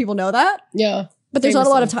 not a lot of people know that. yeah. But there's not a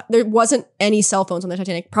lot of Famously. time. There wasn't any cell phones on the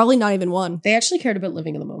Titanic. Probably not even one. They actually cared about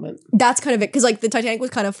living in the moment. That's kind of it. Because like the Titanic was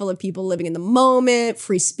kind of full of people living in the moment,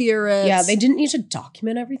 free spirits. Yeah, they didn't need to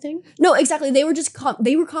document everything. No, exactly. They were just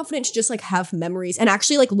they were confident to just like have memories and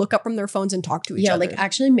actually like look up from their phones and talk to each Yeah, other. like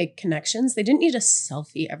actually make connections. They didn't need to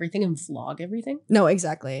selfie everything and vlog everything. No,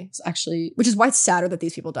 exactly. It's actually Which is why it's sadder that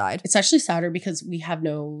these people died. sadder because we have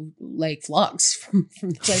no like vlogs from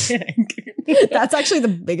the Titanic. That's actually the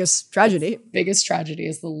biggest tragedy. Biggest tragedy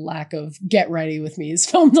is the lack of Get Ready With Me's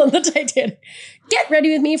filmed on the Titanic. Get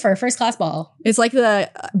ready with me for a first class ball. It's like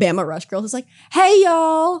the Bama Rush girls. It's like, hey,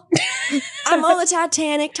 y'all. I'm on the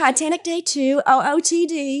Titanic. Titanic Day 2.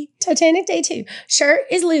 OOTD. Titanic Day 2. Shirt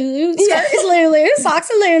is Lulu. Skirt is Lulu.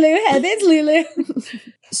 Socks are Lulu. Headband's Lulu.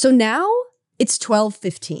 So now it's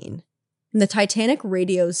 12:15. And the Titanic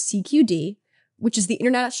radios CQD, which is the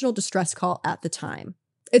international distress call at the time.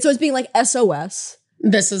 So it's being like SOS.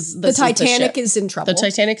 The Titanic is in trouble. The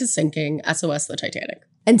Titanic is sinking. SOS the Titanic.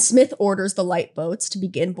 And Smith orders the lifeboats to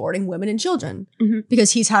begin boarding women and children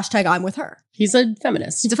because he's hashtag I'm with her. He's a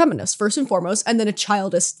feminist. He's a feminist, first and foremost, and then a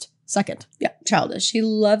childist second. Yeah, childish. He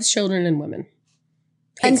loves children and women.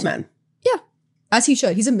 Hates men. Yeah, as he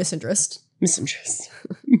should. He's a misandrist. Misinterest.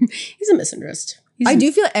 He's a misandrist. I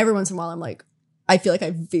do feel like every once in a while I feel like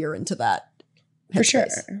I veer into that. For sure.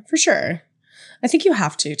 For sure. I think you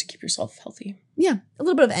have to keep yourself healthy. Yeah. A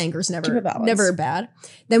little bit of anger is never bad.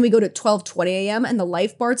 Then we go to 12:20 a.m. and the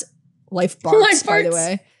lifeguards, by the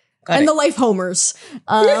way. And the life homers.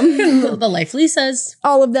 The life Lisas.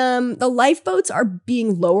 All of them. The lifeboats are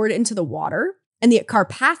being lowered into the water. And the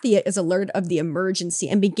Carpathia is alerted of the emergency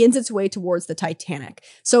and begins its way towards the Titanic.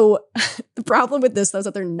 So the problem with this, though, is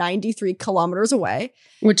that they're 93 kilometers away.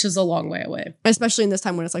 Which is a long way away. Especially in this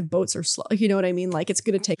time when it's like boats are slow. You know what I mean? Like it's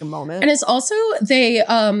going to take a moment. And it's also,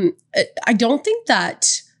 I don't think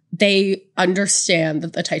that they understand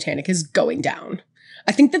that the Titanic is going down.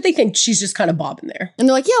 I think that they think she's just kind of bobbing there. And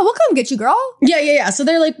they're like, yeah, we'll come get you, girl. Yeah. So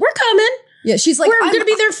they're like, we're coming. Yeah, she's like, I'm going to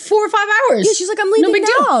be there 4 or 5 hours. Yeah, she's like, I'm leaving no big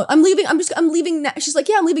now. Deal. I'm leaving now. She's like,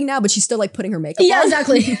 yeah, I'm leaving now, but she's still like putting her makeup on. Yeah,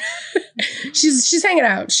 exactly. she's hanging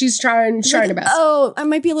out. She's trying her best. Oh, I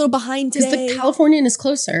might be a little behind today. Because the Californian is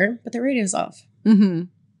closer, but the radio's off. Mm-hmm.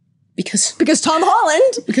 Because Tom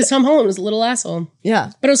Holland. Because Tom Holland was a little asshole.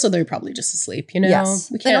 Yeah. But also they're probably just asleep, you know? Yes.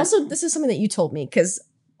 And also, this is something that you told me, because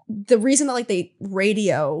the reason that like they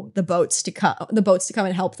radio the boats to come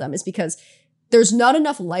and help them is because there's not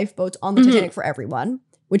enough lifeboats on the Titanic for everyone,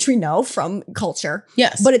 which we know from culture.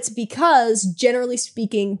 Yes. But it's because, generally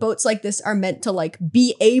speaking, boats like this are meant to like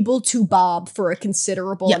be able to bob for a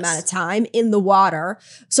considerable amount of time in the water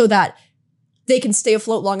so that they can stay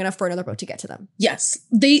afloat long enough for another boat to get to them. Yes.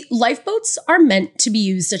 The lifeboats are meant to be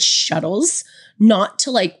used as shuttles, not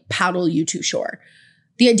to like paddle you to shore.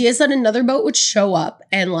 The idea is that another boat would show up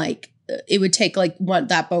and like it would take like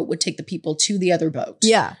that boat would take the people to the other boat.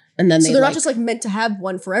 Yeah. And then they're not just like meant to have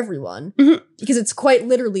one for everyone because it's quite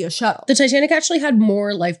literally a shuttle. The Titanic actually had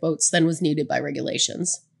more lifeboats than was needed by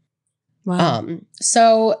regulations. Wow.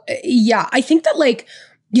 So yeah, I think that like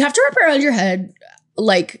you have to wrap around your head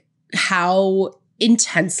like how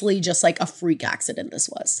intensely just like a freak accident this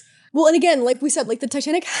was. Well, and again, like we said, like the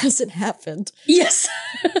Titanic hasn't happened. Yes.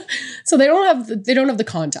 So they don't have the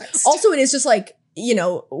context. Also, it is just like, you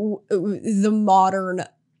know, the modern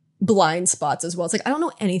blind spots as well. It's like, I don't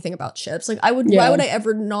know anything about ships. Like why would I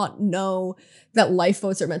ever not know that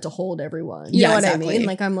lifeboats are meant to hold everyone? You know what I mean?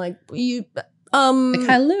 Like I'm like, like,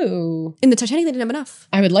 hello. In the Titanic, they didn't have enough.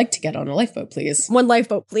 I would like to get on a lifeboat, please. One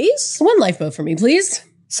lifeboat, please. One lifeboat for me, please.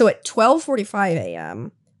 So at 12:45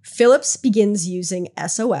 a.m., Phillips begins using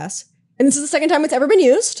SOS. And this is the second time it's ever been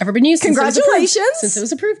used. Congratulations. Since it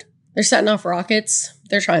was approved. They're setting off rockets.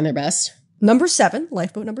 They're trying their best.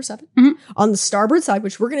 Lifeboat number 7, on the starboard side,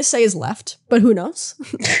 which we're going to say is left, but who knows?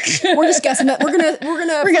 We're just guessing that.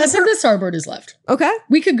 We're guessing the starboard is left. Okay.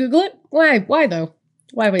 We could Google it. Why though?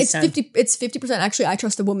 Why waste time? It's 50%. Actually, I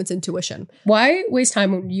trust a woman's intuition. Why waste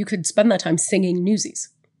time when you could spend that time singing Newsies?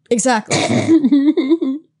 Exactly.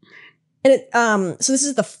 And so this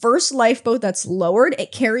is the first lifeboat that's lowered.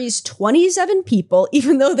 It carries 27 people,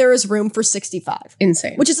 even though there is room for 65.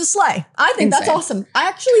 Insane. Which is a sleigh. I think that's awesome. I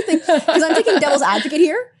actually think, because I'm taking devil's advocate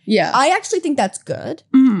here. Yeah. I actually think that's good.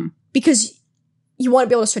 Because you want to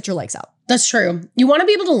be able to stretch your legs out. That's true. You want to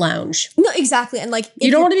be able to lounge. No, exactly. And like,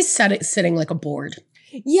 you don't want to be sitting like a board.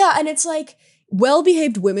 Yeah. And it's like,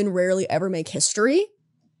 well-behaved women rarely ever make history.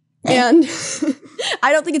 And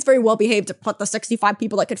I don't think it's very well behaved to put the 65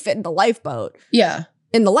 people that could fit in the lifeboat. Yeah.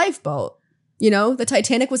 In the lifeboat. You know, the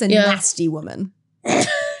Titanic was a nasty woman.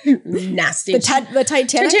 Nasty. The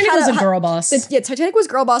Titanic was a girl boss. Titanic was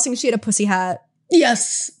girl bossing. She had a pussy hat.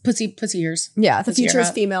 Yes. Pussy ears. Yeah, the future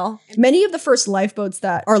is female. Many of the first lifeboats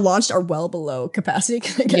that are launched are well below capacity.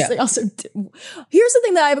 I guess they also do. Here's the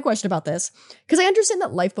thing that I have a question about this. Because I understand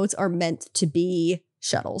that lifeboats are meant to be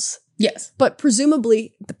shuttles. Yes. But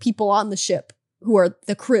presumably the people on the ship who are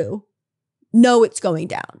the crew know it's going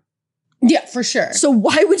down. Yeah, for sure. So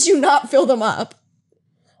why would you not fill them up?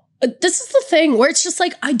 this is the thing where it's just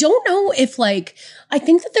like, I don't know if like, I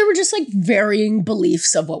think that there were just like varying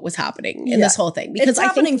beliefs of what was happening in this whole thing. Because it's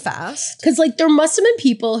happening fast. Because like there must have been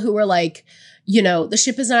people who were like, you know, the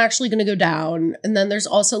ship isn't actually going to go down. And then there's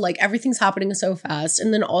also like everything's happening so fast.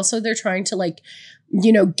 And then also they're trying to like,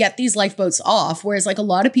 you know, get these lifeboats off. Whereas like a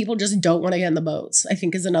lot of people just don't want to get in the boats, I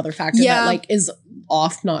think is another factor that like is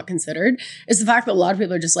oft not considered, is the fact that a lot of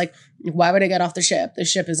people are just like, why would I get off the ship? The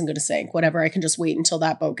ship isn't going to sink. Whatever. I can just wait until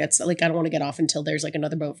that boat gets, like, I don't want to get off until there's like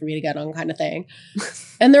another boat for me to get on kind of thing.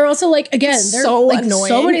 And they're also like, again, they're so like, annoying.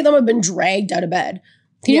 so many of them have been dragged out of bed.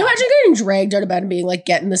 Can you imagine getting dragged out of bed and being like,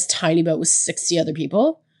 get in this tiny boat with 60 other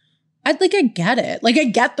people? I get it. Like, I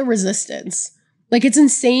get the resistance. Like, it's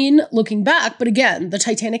insane looking back. But again, the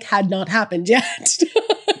Titanic had not happened yet.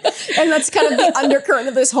 And that's kind of the undercurrent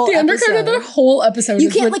of this whole episode. The undercurrent of the whole episode. You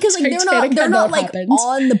can't, like, because like, they're not like happened.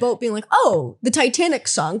 on the boat being like, oh, the Titanic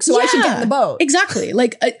sunk, so I should get in the boat. Exactly.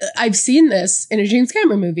 Like, I've seen this in a James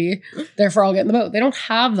Cameron movie, therefore I'll get in the boat. They don't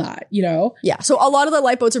have that, you know? Yeah. So a lot of the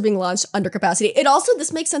lifeboats are being launched under capacity. It also,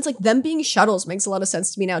 this makes sense, like them being shuttles makes a lot of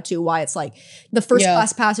sense to me now too, why it's like the first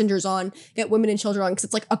class passengers on, get women and children on, because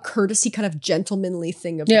it's like a courtesy kind of gentlemanly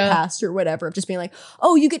thing of the past or whatever, of just being like,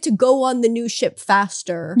 oh, you get to go on the new ship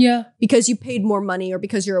faster. Yeah. Because you paid more money or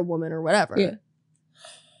because you're a woman or whatever. Yeah.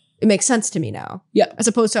 It makes sense to me now. Yeah. As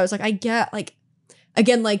opposed to, I was like, I get, like,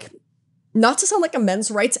 again, like, not to sound like a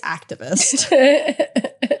men's rights activist,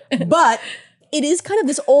 but it is kind of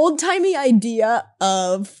this old-timey idea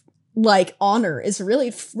of, like, honor is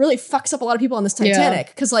really, really fucks up a lot of people on this Titanic.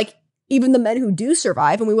 Because, like, even the men who do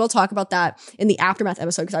survive, and we will talk about that in the Aftermath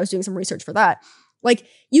episode because I was doing some research for that, like,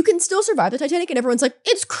 you can still survive the Titanic and everyone's like,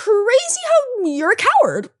 it's crazy how you're a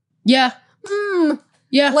coward. Yeah.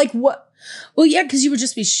 Yeah. Like, what? Well, yeah, because you would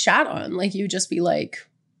just be shat on. Like, you would just be like,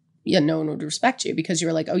 yeah, no one would respect you because you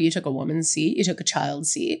were like, oh, you took a woman's seat. You took a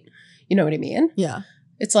child's seat. You know what I mean? Yeah.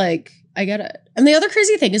 It's like, I get it. And the other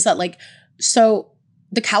crazy thing is that, like, so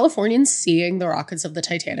the Californians seeing the rockets of the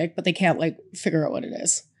Titanic, but they can't, like, figure out what it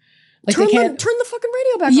is. Like, turn they can't turn the fucking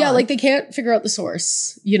radio back on. Yeah, like, they can't figure out the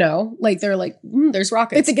source, you know? Like, they're like, there's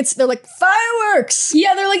rockets. They think they're like, fireworks!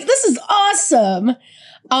 Yeah, they're like, this is awesome!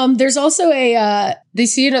 There's also they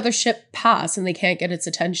see another ship pass and they can't get its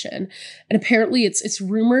attention. And apparently it's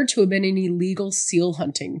rumored to have been an illegal seal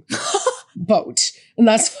hunting boat. And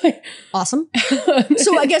that's why. Awesome.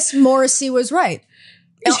 So I guess Morrissey was right.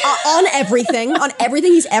 on everything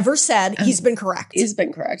he's ever said, he's been correct. He's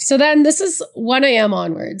been correct. So then this is 1 a.m.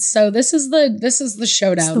 onwards. So this is the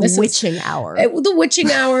showdown. It's the witching hour. The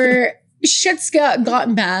witching hour. Shit's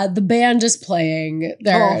gotten bad. The band is playing.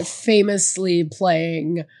 They're famously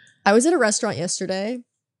playing. I was at a restaurant yesterday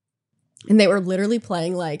and they were literally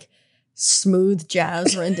playing like smooth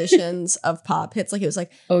jazz renditions of pop hits. Like it was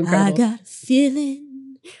like, I got a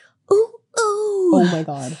feeling. Ooh. Oh my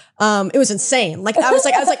God. It was insane. Like I was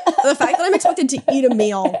like, the fact that I'm expected to eat a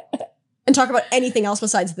meal and talk about anything else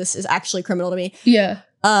besides this is actually criminal to me. Yeah.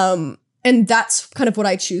 And that's kind of what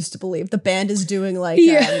I choose to believe. The band is doing like,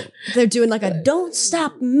 they're doing like a don't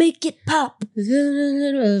stop, make it pop.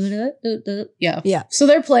 Yeah. Yeah. So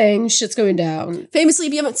they're playing, shit's going down. Famously,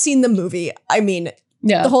 if you haven't seen the movie, I mean,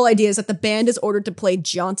 the whole idea is that the band is ordered to play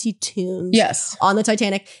jaunty tunes on the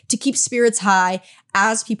Titanic to keep spirits high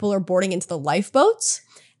as people are boarding into the lifeboats.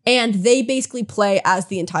 And they basically play as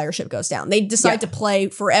the entire ship goes down. They decide to play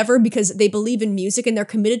forever because they believe in music and they're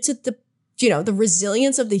committed to the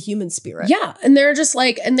resilience of the human spirit. Yeah. And they're just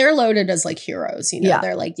like, and they're loaded as like heroes, you know,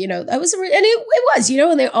 they're like, you know, that was, and it was, you know,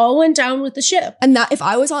 and they all went down with the ship. And that if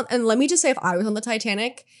I was on the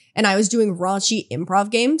Titanic and I was doing raunchy improv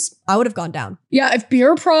games, I would have gone down. Yeah. If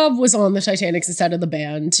Beer Prov was on the Titanic instead of the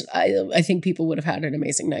band, I think people would have had an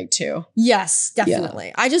amazing night too. Yes, definitely.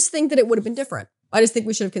 Yeah. I just think that it would have been different. I just think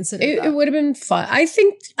we should have considered that. It would have been fun.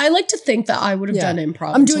 I like to think that I would have done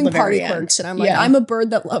improv. I'm doing party quirks and I'm like, I'm a bird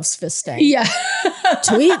that loves fisting. Yeah.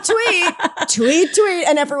 tweet.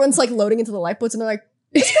 And everyone's like loading into the lifeboats and they're like,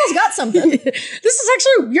 this girl's got something.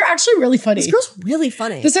 You're actually really funny. This girl's really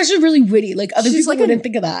funny. This is actually really witty. Like other people wouldn't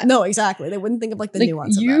think of that. No, exactly. They wouldn't think of like the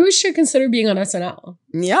nuance of that. You should consider being on SNL.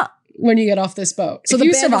 Yeah. When you get off this boat. So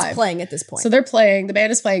the band is playing at this point. So they're playing. The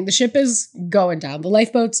band is playing. The ship is going down. The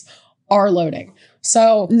lifeboats are loading.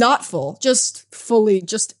 So not full, just fully,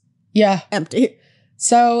 empty.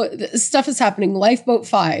 So stuff is happening. Lifeboat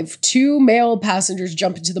 5, 2 male passengers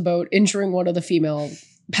jump into the boat, injuring one of the female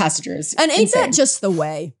passengers. And ain't that just the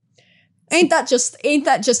way? Ain't that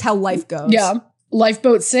just how life goes? Yeah.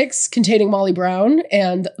 Lifeboat 6, containing Molly Brown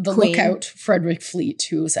and the lookout Frederick Fleet,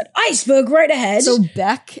 who said, "Iceberg right ahead." So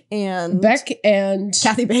Beck and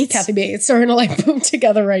Kathy Bates Kathy Bates are in a lifeboat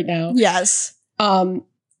together right now. Yes.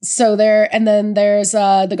 So and then there's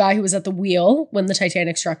the guy who was at the wheel when the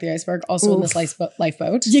Titanic struck the iceberg, also in this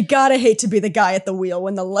lifeboat. You gotta hate to be the guy at the wheel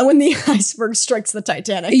when the iceberg strikes the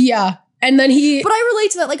Titanic. Yeah. And then But I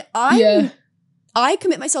relate to that. Like, I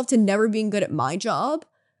commit myself to never being good at my job.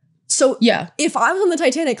 So if I was on the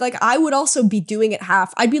Titanic, like, I would also be doing it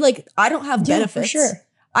half. I'd be like, I don't have benefits. For sure.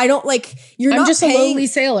 I don't like, I'm just a lowly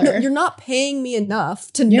sailor. No, you're not paying me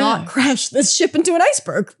enough to not crash this ship into an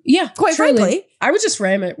iceberg. Yeah. Quite frankly. I would just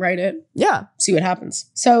ram it, right in. Yeah. See what happens.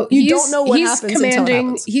 So you don't know what happens until it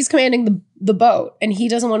happens. He's commanding the boat, and he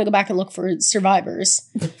doesn't want to go back and look for survivors.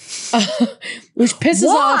 Which pisses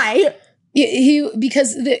off. Why?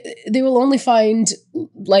 Because they will only find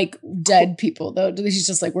like dead people, though. He's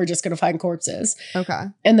just like, we're just gonna find corpses. Okay.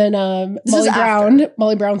 And then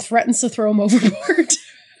Molly Brown threatens to throw him overboard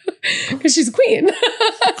because she's a queen.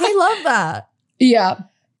 I love that. Yeah.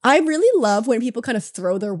 I really love when people kind of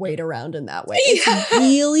throw their weight around in that way. It's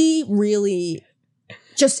really, really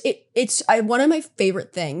just it's one of my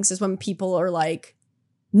favorite things is when people are like,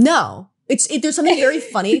 no. There's something very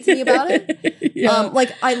funny to me about it.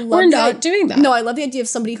 Like, I love we're not doing that. No, I love the idea of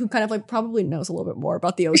somebody who kind of like probably knows a little bit more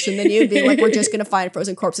about the ocean than you, being like, we're just gonna find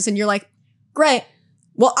frozen corpses, and you're like, great.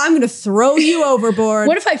 Well, I'm gonna throw you overboard.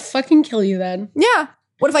 What if I fucking kill you then? Yeah.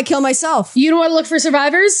 What if I kill myself? You don't want to look for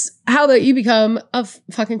survivors? How about you become a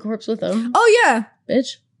fucking corpse with them? Oh yeah,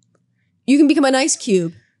 bitch. You can become an ice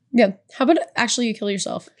cube. Yeah. How about actually you kill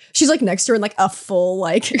yourself? She's like next to her in like a full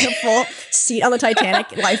seat on the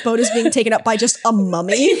Titanic. Lifeboat is being taken up by just a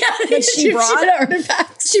mummy that she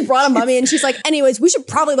brought. She brought a mummy and she's like, anyways, we should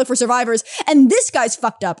probably look for survivors. And this guy's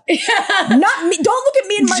fucked up. Yeah. Not me. Don't look at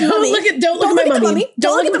me and my mummy. Don't look at the mummy.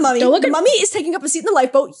 Don't look at the mummy. The mummy is taking up a seat in the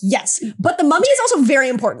lifeboat. Yes. But the mummy is also very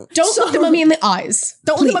important. Don't look the mummy in the eyes.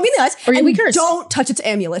 Don't look the mummy in the eyes. Or you'll be cursed. Don't touch its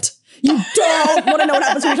amulet. You don't want to know what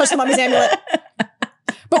happens when you touch the mummy's amulet.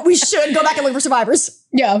 But we should go back and look for survivors.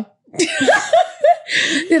 Yeah.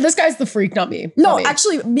 Yeah, this guy's the freak, not me. No, not me.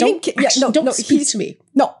 actually, don't speak to me.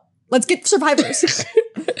 No, let's get survivors.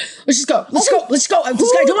 Let's just go. Let's go. This guy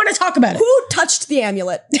don't want to talk about it. Who touched the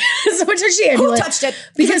amulet? Someone touched the amulet. Who touched it?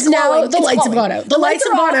 Because now the lights have gone out. The lights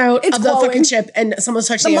have gone out of the fucking ship, and someone's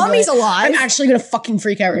touched the amulet. The mummy's alive. I'm actually gonna fucking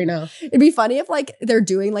freak out right now. It'd be funny if like they're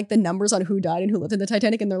doing like the numbers on who died and who lived in the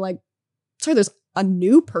Titanic, and they're like, sorry, there's a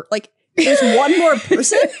new there's one more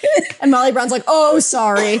person. And Molly Brown's like, oh,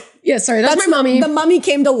 sorry. Yeah, sorry, that's my mummy. The mummy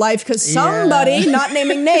came to life because somebody, not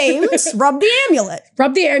naming names, rubbed the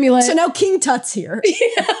amulet. So now King Tut's here.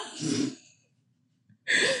 Yeah.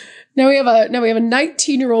 Now we have a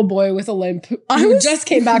 19-year-old boy with a limp who just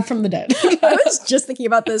came back from the dead. I was just thinking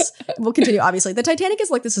about this. We'll continue, obviously. The Titanic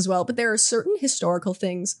is like this as well, but there are certain historical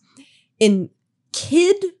things in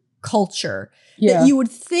kid culture that you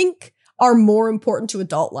would think are more important to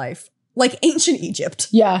adult life. Like ancient Egypt.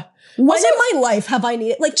 Yeah. When in my life have I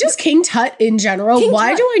needed just King Tut in general?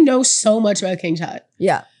 Why do I know so much about King Tut?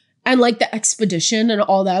 Yeah. And like the expedition and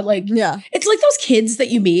all that. Like, yeah. It's like those kids that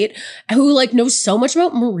you meet who like know so much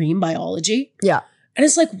about marine biology. Yeah. And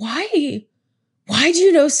it's like, why do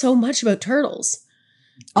you know so much about turtles?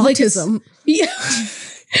 Autism. Yeah.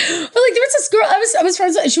 But like there was this girl I was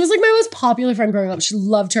friends with, she was like my most popular friend growing up. She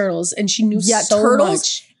loved turtles and she knew so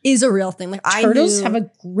much. Is a real thing. Like turtles have a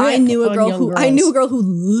grip. I knew a girl who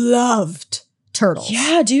loved turtles.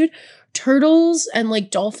 Yeah, dude. Turtles and like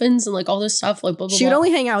dolphins and like all this stuff. Like blah, blah, she would blah. only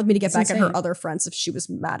hang out with me to get back at her other friends if she was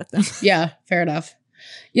mad at them. Yeah, fair enough.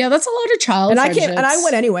 Yeah, that's a lot of child friendships. And I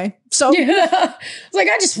went anyway. So yeah. It's like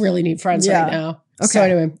I just really need friends right now. Okay. So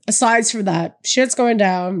anyway, aside from that, shit's going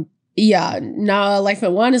down. Yeah, now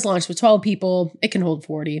Lifeboat 1 is launched with 12 people. It can hold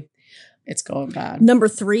 40. It's going bad. Number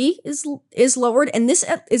 3 is lowered, and this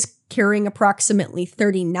is carrying approximately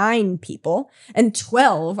 39 people, and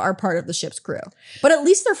 12 are part of the ship's crew. But at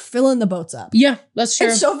least they're filling the boats up. Yeah, that's true.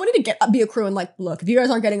 It's so funny to be a crew and like, look, if you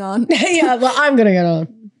guys aren't getting on. Yeah, well, I'm going to get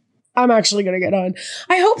on. I'm actually going to get on.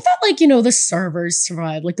 I hope that like, the servers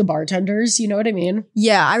survive, like the bartenders, you know what I mean?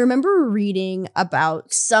 Yeah, I remember reading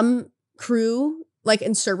about some crew, like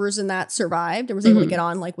and servers in that survived and was able to get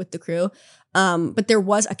on like with the crew. But there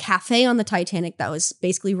was a cafe on the Titanic that was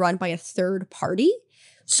basically run by a third party.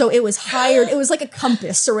 So it was hired. It was like a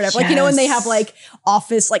Compass or whatever. Yes. Like, when they have like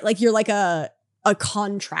office, like you're like a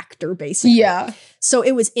contractor basically. Yeah. So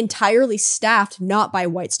it was entirely staffed, not by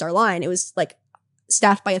White Star Line. It was like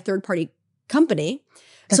staffed by a third party company.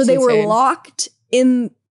 That's so they insane. Were locked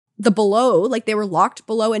in the below, like they were locked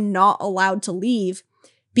below and not allowed to leave.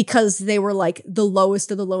 Because they were like the lowest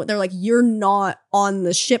of the low. They're like, you're not on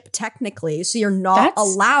the ship technically, so you're not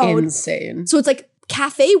allowed. Insane. So it's like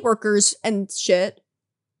cafe workers and shit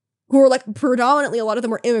who were like predominantly, a lot of them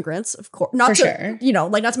were immigrants, of course. Not to, sure. you know,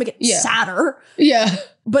 like not to make it sadder, Yeah.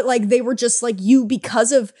 but like they were just like you,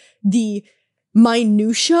 because of the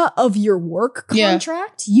minutia of your work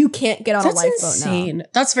contract, you can't get on a lifeboat insane. now.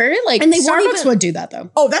 That's very like, And they won't Starbucks even- would do that though.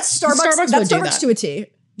 Oh, that's Starbucks. That's would do Starbucks that. to a T.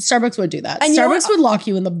 Starbucks would do that. And you know Starbucks what? would lock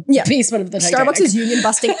you in the basement of the Titanic. Starbucks is union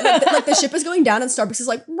busting. Like the ship is going down, and Starbucks is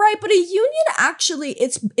like, right, but a union actually,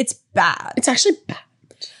 it's bad. It's actually bad.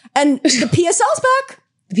 And the PSL's back.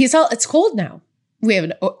 The PSL, it's cold now. We have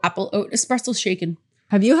an apple oat espresso shaken.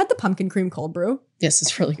 Have you had the pumpkin cream cold brew? Yes,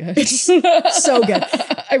 it's really good. It's so good.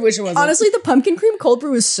 I wish it wasn't. Honestly, the pumpkin cream cold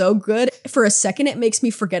brew is so good. For a second, it makes me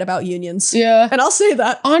forget about unions. Yeah. And I'll say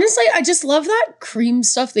that. Honestly, I just love that cream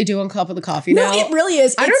stuff they do on top of the coffee No, now. it really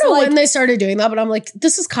is. I don't know when they started doing that, but I'm like,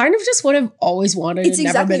 this is kind of just what I've always wanted It's and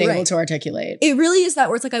never exactly been able right. to articulate. It really is that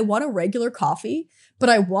where it's like, I want a regular coffee, but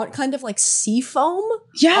I want kind of like sea foam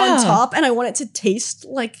Yeah. on top, and I want it to taste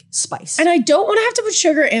like spice. And I don't want to have to put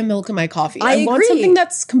sugar and milk in my coffee. I want agree. something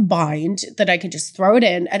that's combined that I can just throw it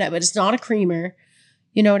in, but it's not a creamer.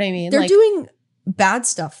 You know what I mean? They're like, doing bad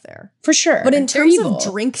stuff there. for sure. But in They're terms evil. of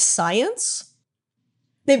drink science,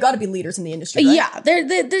 they've got to be leaders in the industry. Right? Yeah,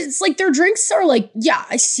 it's like their drinks are like, yeah,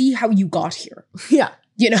 I see how you got here. Yeah.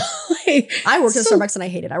 You know, like, I worked at so- Starbucks and I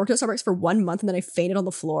hated it. I worked at Starbucks for 1 month and then I fainted on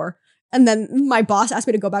the floor. And then my boss asked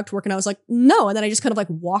me to go back to work and I was like, no. And then I just kind of like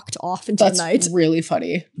walked off into That's the night. really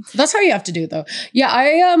funny. That's how you have to do it though. Yeah,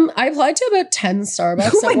 I applied to about 10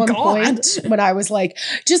 Starbucks Oh at my one God. point when I was like,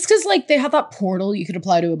 just because like they had that portal you could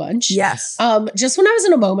apply to a bunch. Yes. Just when I was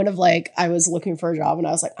in a moment of like, I was looking for a job and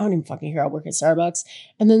I was like, I don't even fucking care. I'll work at Starbucks.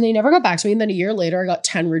 And then they never got back to me. And then a year later, I got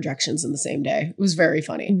 10 rejections in the same day. It was very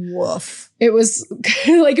funny. Woof. It was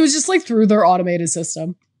like, it was just like through their automated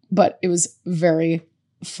system, but it was very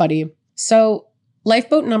funny. So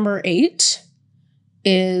lifeboat number 8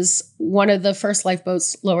 is one of the first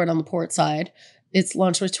lifeboats lowered on the port side. It's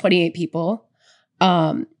launched with 28 people.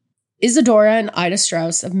 Isadora and Ida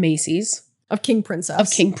Strauss of Macy's, Of King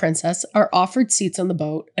Princess. are offered seats on the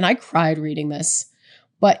boat. And I cried reading this.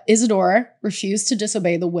 But Isadora refused to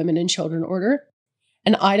disobey the women and children order.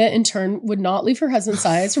 And Ida, in turn, would not leave her husband's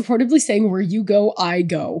side, reportedly saying, where you go, I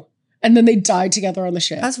go. And then they died together on the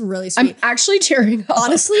ship. That's really sweet. I'm actually tearing up.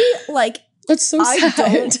 Honestly, like, That's so I sad.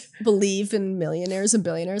 don't believe in millionaires and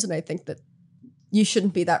billionaires, and I think that you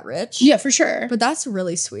shouldn't be that rich. Yeah, for sure. But that's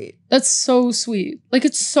really sweet. That's so sweet. Like,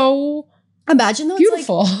 it's so Imagine though,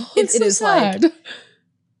 beautiful. It's like, It's it so is like, sad.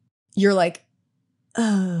 you're like,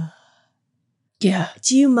 Yeah.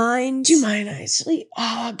 do you mind? Do you mind? Actually,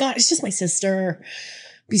 oh God, it's just my sister.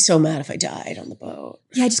 Be so mad if I died on the boat.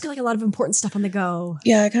 Yeah, I just got like a lot of important stuff on the go.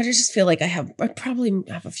 Yeah, I kind of just feel like I probably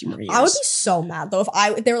have a few more years. I would be so mad though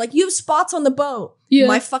if they were like, you have spots on the boat. Yeah.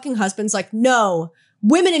 My fucking husband's like, no,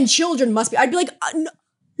 women and children must be. I'd be like, no.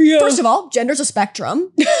 Yeah. First of all, gender's a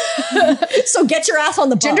spectrum. So get your ass on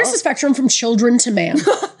the boat. Gender's a spectrum from children to man.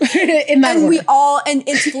 In that and order. and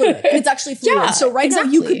it's fluid. And it's actually fluid. Yeah, So right now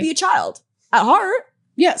you exactly. could be a child at heart,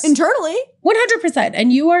 Yes. internally. 100%.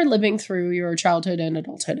 And you are living through your childhood and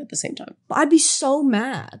adulthood at the same time. But I'd be so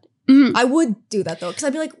mad. Mhm. I would do that though, because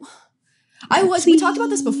I'd be like, we talked about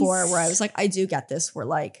this before where I was like, I do get this. Where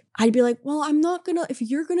like, I'd be like, well, I'm not gonna, if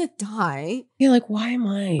you're gonna die, You're like, why am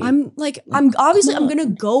I? I'm gonna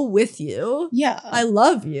go with you. yeah. I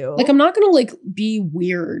love you. Like, I'm not going to like be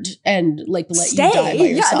weird and like let stay. you die by Yeah,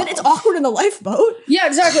 yourself. and then it's awkward in the lifeboat. Yeah,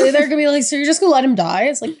 exactly. They're going to be like, so you're just going to let him die?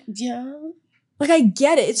 It's like, yeah. Like, I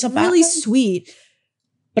get it. It's So bad. really sweet.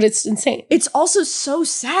 But it's insane. It's also so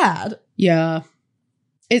sad. Yeah.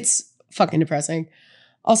 It's fucking depressing.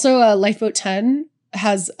 Also, Lifeboat 10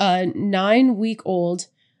 has a 9-week-old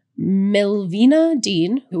Melvina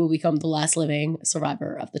Dean, who will become the last living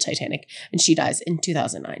survivor of the Titanic. And she dies in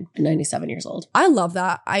 2009 at 97 years old. I love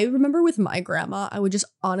that. I remember with my grandma, I would just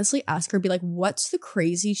honestly ask her, be like, what's the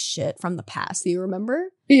crazy shit from the past? Do you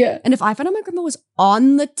remember? Yeah. And if I found out my grandma was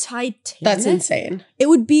on the Titanic, That's insane. it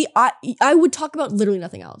would be, I would talk about literally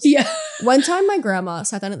nothing else. Yeah. One time my grandma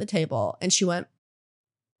sat down at the table and she went,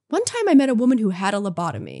 one time I met a woman who had a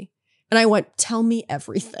lobotomy. And I went, tell me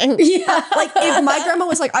everything. Yeah. Like if my grandma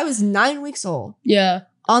was like, I was 9 weeks old Yeah.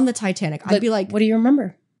 on the Titanic, I'd be like, what do you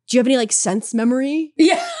remember? do you have any like sense memory?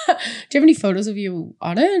 Yeah. Do you have any photos of you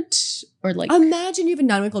on it? Or like, Imagine you have a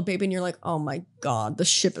 9-week-old baby and you're like, oh my God, the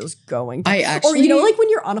ship is going. I or actually- you know, like when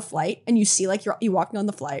you're on a flight and you see like you walking on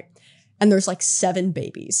the flight and there's like 7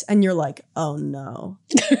 babies and you're like, oh no,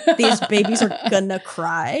 these babies are gonna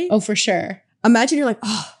cry. oh, for sure. Imagine you're like,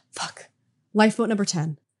 oh fuck, lifeboat number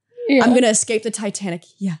 10. Yeah. I'm gonna escape the Titanic.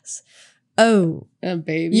 Yes. Oh, A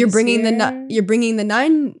baby. you're bringing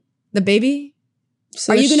the baby.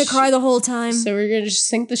 So Are you going to cry the whole time? So we're going to just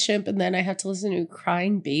sink the ship, and then I have to listen to a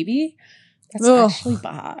crying baby? That's Ugh. actually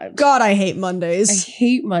bad. God, I hate I Mondays.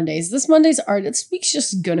 hate Mondays. This week's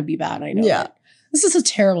just going to be bad. I know. Yeah. it. This is a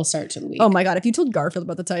terrible start to the week. Oh my God, if you told Garfield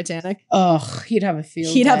about the Titanic, Ugh, he'd have a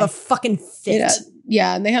field he'd day. have a fucking fit.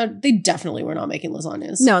 Yeah, and they definitely were not making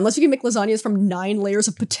lasagnas. No, unless you can make lasagnas from 9 layers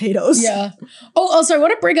of potatoes. Yeah. Oh, also, I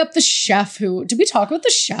want to bring up the chef did we talk about the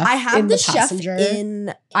chef? I have in the Passenger?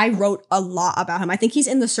 chef I wrote a lot about him. I think he's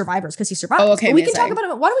in the Survivors because he survived. Oh, okay, But we can talk amazing.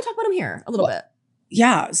 about him. Why don't we talk about him here a little bit?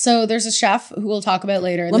 Yeah. So there's a chef who we'll talk about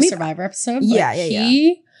later in the Survivor episode. But Yeah.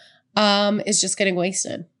 He is just getting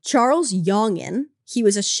wasted. Charles Yongin, he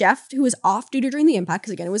was a chef who was off duty during the impact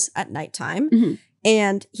because again, it was at nighttime. Mhm.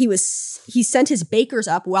 And he sent his bakers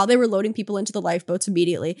up while they were loading people into the lifeboats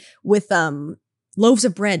immediately with loaves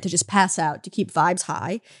of bread to just pass out to keep vibes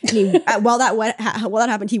high. And he, while that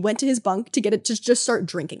happened, he went to his bunk to get it to just start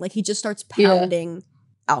drinking. Like he just starts pounding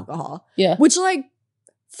alcohol. Yeah. Which like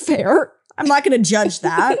fair. I'm not going to judge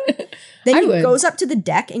that. Then he goes up to the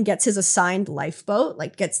deck and gets his assigned lifeboat,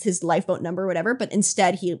 like gets his lifeboat number or whatever. But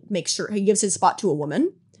instead, he makes sure he gives his spot to a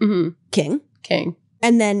woman, King.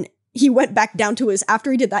 And then he went back down to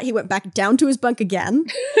after he did that, he went back down to his bunk again,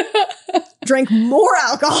 drank more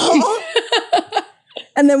alcohol.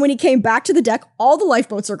 And then when he came back to the deck, all the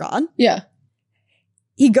lifeboats are gone. Yeah.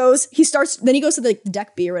 He goes to the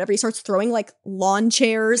deck B or whatever. He starts throwing like lawn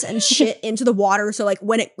chairs and shit into the water. So like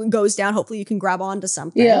when it goes down, hopefully you can grab onto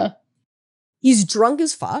something. Yeah. He's drunk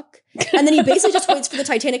as fuck. And then he basically just waits for the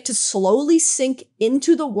Titanic to slowly sink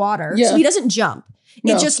into the water. Yeah. So he doesn't jump.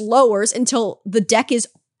 No. It just lowers until the deck is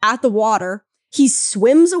at the water. He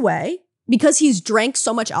swims away because he's drank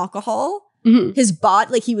so much alcohol. Mm-hmm. His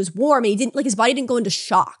body, like he was warm, and his body didn't go into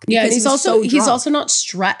shock. Yeah, and because he's also not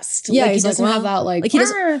stressed. Yeah, like, he's he doesn't like, have that like he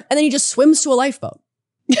doesn't, and then he just swims to a lifeboat.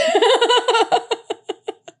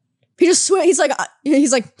 He just swims. He's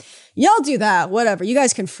like, y'all do that, whatever. You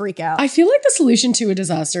guys can freak out. I feel like the solution to a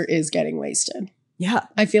disaster is getting wasted. Yeah,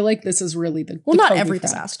 I feel like this is really the not Kobe every crack.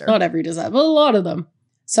 disaster, not every disaster, but a lot of them.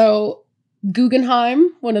 So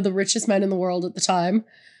Guggenheim, one of the richest men in the world at the time,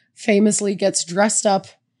 famously gets dressed up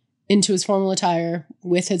into his formal attire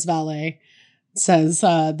with his valet, says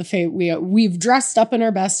we've dressed up in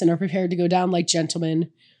our best and are prepared to go down like gentlemen,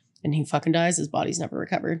 and he fucking dies. His body's never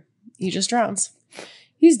recovered. He just drowns.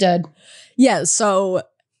 He's dead. Yeah, so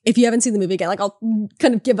if you haven't seen the movie again, like I'll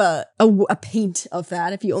kind of give a paint of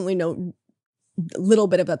that if you only know a little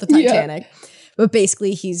bit about the Titanic. Yeah. But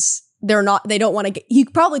basically they don't want to get, he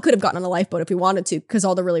probably could have gotten on a lifeboat if he wanted to, because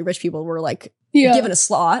all the really rich people were like given a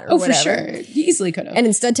slot or whatever. For sure. He easily could have. And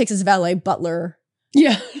instead takes his valet butler.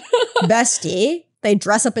 Yeah. Bestie. They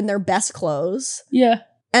dress up in their best clothes. Yeah.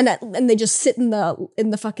 And they just sit in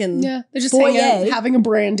the fucking they're just foyer. hanging out, having a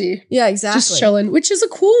brandy. Yeah, exactly. Just chilling, which is a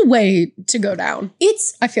cool way to go down.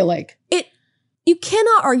 I feel like you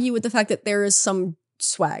cannot argue with the fact that there is some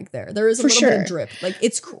swag there. There is a little bit of drip. Like,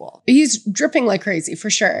 it's cool. He's dripping like crazy, for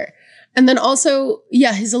sure. And then also,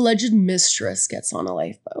 his alleged mistress gets on a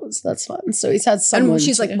lifeboat. So that's fun. So he's had someone. And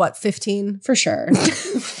she's like, what, 15? For sure.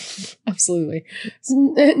 Absolutely.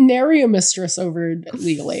 Nary a mistress over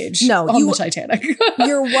legal age on the Titanic.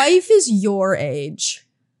 Your wife is your age.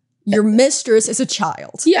 Your mistress is a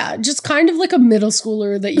child. Yeah, just kind of like a middle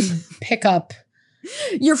schooler that you pick up.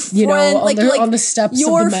 Your friend, on the steps of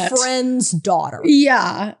the Met. Your friend's daughter.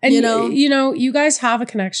 Yeah. And you guys have a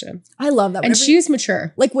connection. I love that. And she's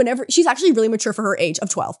mature. Like whenever she's actually really mature for her age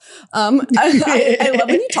of 12. I love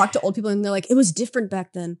when you talk to old people and they're like, it was different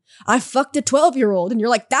back then. I fucked a 12-year-old. And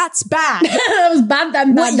you're like, that's bad. That was bad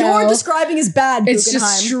then. What you're describing is bad, It's Guggenheim.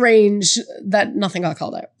 just strange that nothing got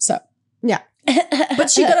called out. So yeah.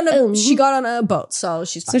 But she got on a boat, so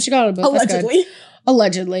she's fine. So she got on a boat. Allegedly.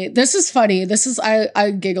 Allegedly. This is funny.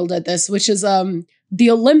 I giggled at this, which is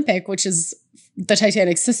the Olympic, which is the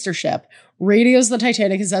Titanic's sister ship, radios the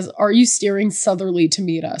Titanic and says, "Are you steering southerly to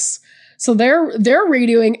meet us?" So they're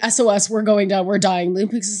radioing SOS, we're going down, we're dying. The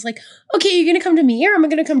Olympics is like, okay, you're gonna come to me or am I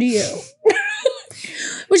gonna come to you?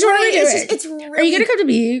 Which one are we doing? Are you gonna come to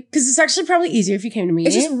me? Because it's actually probably easier if you came to me.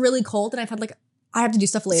 It's just really cold and I have to do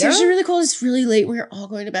stuff later. It's actually really cold. It's really late. We're all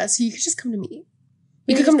going to bed. So you could just come to me.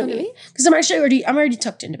 You could come to me. Because I'm already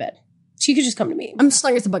tucked into bed. So you could just come to me. I'm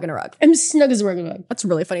snug as a bug in a rug. I'm snug as a rug in a rug. That's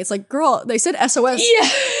really funny. It's like, girl, they said SOS. Yeah.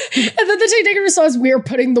 And then the Titanic response, we're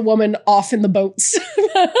putting the woman off in the boats.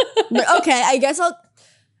 Okay, I guess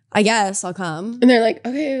I'll come. And they're like,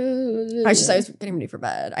 okay. I was getting ready for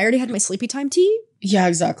bed. I already had my sleepy time tea. Yeah,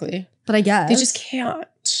 exactly. But I guess. They just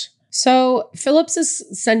can't. So Phillips is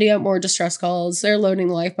sending out more distress calls. They're loading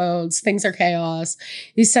lifeboats. Things are chaos.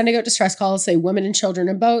 He's sending out distress calls, say women and children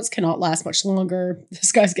in boats cannot last much longer.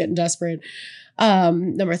 This guy's getting desperate.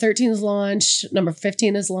 Number 13 is launched. Number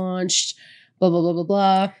 15 is launched. Blah, blah, blah, blah,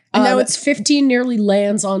 blah. And now it's 15 nearly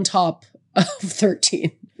lands on top of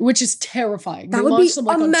 13, which is terrifying. That would be,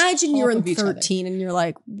 imagine you're in 13 and you're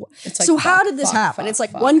like, it's like so how did this happen? It's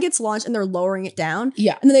like one gets launched and they're lowering it down.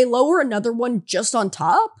 Yeah. And then they lower another one just on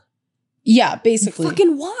top. Yeah, basically.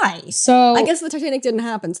 Fucking why? So I guess the Titanic didn't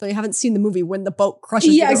happen, so they haven't seen the movie when the boat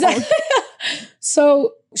crushes. Yeah, exactly.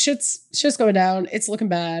 So shit's going down. It's looking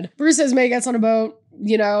bad. Bruce Ismay gets on a boat.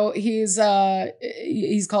 You know, he's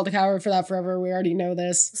called a coward for that forever. We already know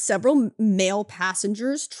this. Several male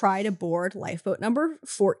passengers try to board lifeboat number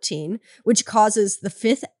 14, which causes the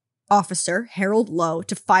 5th officer, Harold Lowe,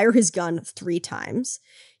 to fire his gun 3 times.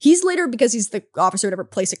 He's later, because he's the officer to ever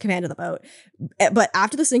place a command of the boat. But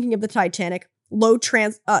after the sinking of the Titanic, Lowe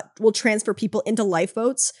will transfer people into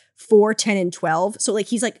lifeboats 4, 10, and 12. So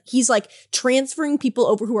he's transferring people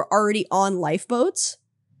over who are already on lifeboats.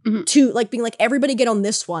 Mm-hmm. To being like, everybody get on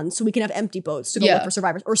this one so we can have empty boats to go look for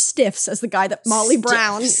survivors. Or stiffs, as the guy that Molly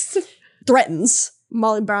Brown threatens.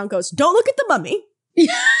 Molly Brown goes, don't look at the mummy.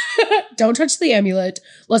 Don't touch the amulet.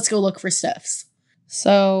 Let's go look for stiffs.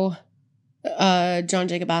 So John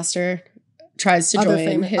Jacob Astor tries to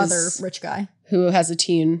join his other rich guy who has a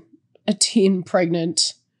teen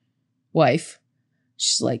pregnant wife.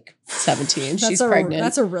 She's like 17. She's pregnant.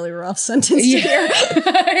 That's a really rough sentence to hear.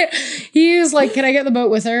 He's like, can I get in the boat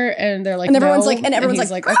with her? And they're like, and everyone's no. like, and everyone's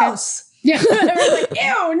like, gross. Okay. Yeah. Everyone's like,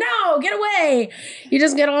 ew, no, get away. He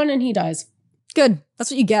doesn't get on and he dies. Good. That's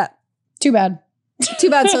what you get. Too bad. Too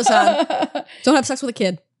bad. So sad. Don't have sex with a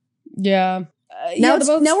kid. Yeah. Now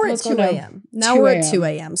we're at 2 a.m. Now we're at 2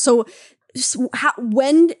 a.m. So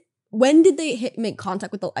when did they make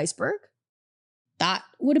contact with the iceberg? That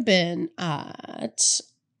would have been at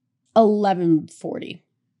 11:40.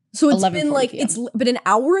 So it's been an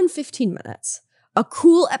hour and 15 minutes. A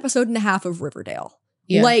cool episode and a half of Riverdale.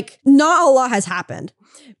 Yeah. Not a lot has happened.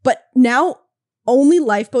 But now only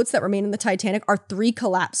lifeboats that remain in the Titanic are 3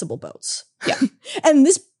 collapsible boats. Yeah. And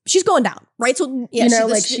she's going down, right? So yeah,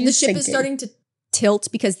 the ship sinking. is starting to tilt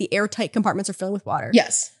because the airtight compartments are filling with water.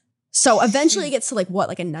 Yes. So eventually it gets to a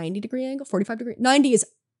 90-degree angle, 45-degree? 90 is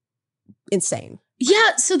insane.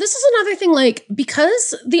 Yeah, so this is another thing,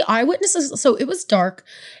 because the eyewitnesses, so it was dark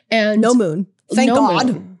and no moon. Thank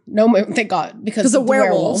God. No moon, thank God, because the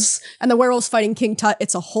werewolves. And the werewolves fighting King Tut,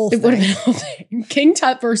 it's a whole thing. King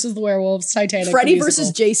Tut versus the werewolves, Titanic. Freddy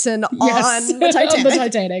versus Jason on the Titanic. On the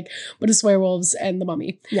Titanic, but it's werewolves and the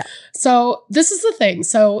mummy. Yeah. So this is the thing.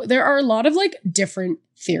 So there are a lot of different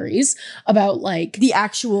theories about the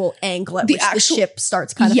actual angle at which the ship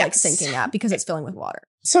starts kind of sinking at because it's filling with water.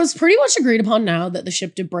 So it's pretty much agreed upon now that the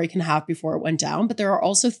ship did break in half before it went down, but there are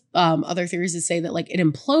also other theories that say that it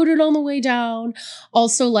imploded on the way down.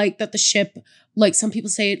 Also that the ship, some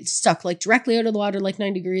people say it stuck directly out of the water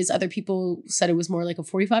 90 degrees. Other people said it was more a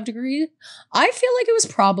 45 degree. I feel like it was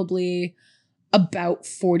probably about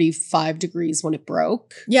 45 degrees when it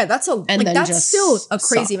broke. Yeah, that's still a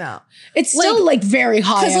crazy amount. It's still very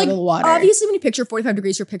high out of the water. Obviously when you picture 45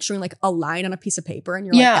 degrees, you're picturing a line on a piece of paper and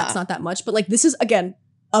you're that's not that much. But this is, again,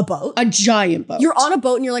 a boat. A giant boat. You're on a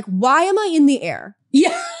boat and you're why am I in the air?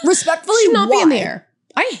 Yeah. Respectfully, should not why? be in the air.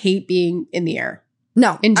 I hate being in the air.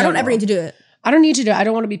 No, I don't ever need to do it. I don't need to do it. I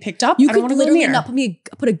don't want to be picked up. You could literally not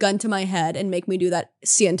put a gun to my head and make me do that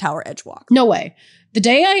CN Tower edge walk. No way. The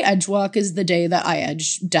day I edge walk is the day that I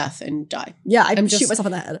edge death and die. Yeah, I'm shoot myself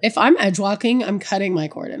in the head. If I'm edge walking, I'm cutting my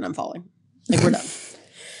cord and I'm falling. We're done.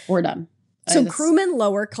 We're done. So crewmen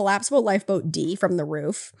lower collapsible lifeboat D from the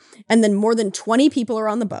roof, and then more than 20 people are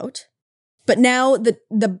on the boat. But now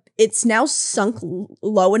it's now sunk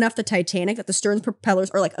low enough, the Titanic, that the stern's propellers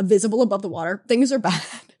are visible above the water. Things are bad.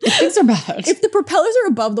 Things are bad. If the propellers are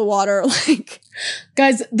above the water,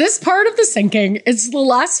 Guys, this part of the sinking, it's the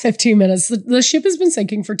last 15 minutes. The ship has been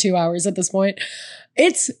sinking for 2 hours at this point.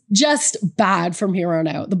 It's just bad from here on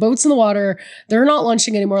out. The boat's in the water. They're not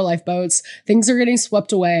launching any more lifeboats. Things are getting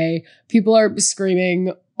swept away. People are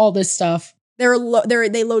screaming, all this stuff. They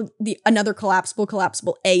load another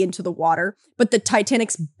collapsible A into the water, but the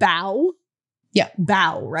Titanic's bow. Yeah.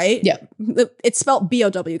 Bow, right? Yeah. It's spelled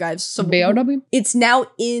B-O-W, guys. So B-O-W? It's now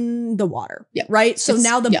in the water. Yeah. Right? So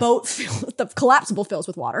now the boat, the collapsible fills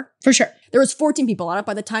with water. For sure. There was 14 people on it.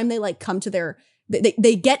 By the time they come to their,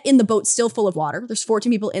 they get in the boat still full of water. There's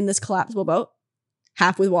 14 people in this collapsible boat,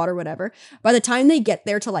 half with water, whatever. By the time they get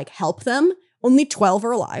there to help them, only 12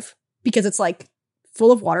 are alive because it's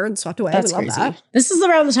full of water and swept away. That's we love crazy. that. This is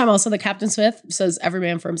around the time also that Captain Smith says every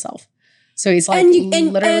man for himself. So he's like,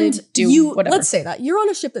 And literally do whatever. Let's say that. You're on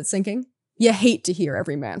a ship that's sinking. You hate to hear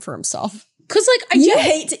every man for himself. Because like, I You do.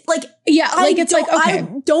 hate to, like, Yeah, like it's like, okay. I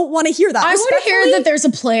don't want to hear that. I want to hear that there's a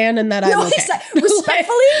plan and that I'm No, okay.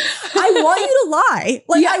 respectfully, I want you to lie.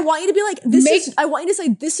 Like, Yeah. I want you to be like, I want you to say,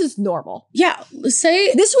 this is normal. Yeah,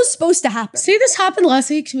 say This was supposed to happen. this happened last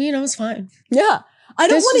week to me and I was fine. Yeah. I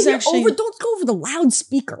don't This want was to hear actually- don't go over the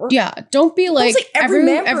loudspeaker. Yeah, don't be like say every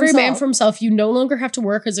man for for himself. You no longer have to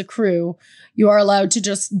work as a crew. You are allowed to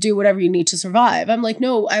just do whatever you need to survive. I'm like,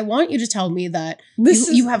 no, I want you to tell me that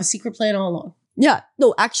you have a secret plan all along. Yeah.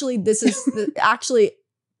 No, actually, this is actually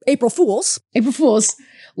April Fool's. April Fool's.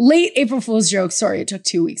 Late April Fool's joke. Sorry, it took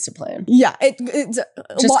 2 weeks to plan. Yeah. It's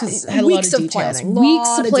Just 'cause it had a lot weeks of of details. planning. Weeks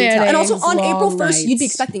lot of detail. planning, And also on long April 1st, you'd be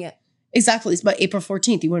nights. expecting it. Exactly. It's by April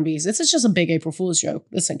 14th. You wouldn't be. This is just a big April Fool's joke,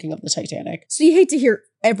 the sinking of the Titanic. So you hate to hear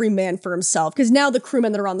every man for himself because now the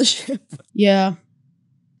crewmen that are on the ship, Yeah.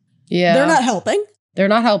 Yeah. they're not helping. They're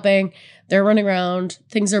not helping. They're running around.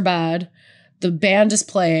 Things are bad. The band is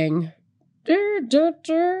playing.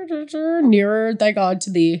 Nearer, thy God, to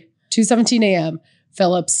thee. 2:17 a.m.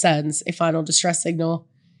 Phillips sends a final distress signal.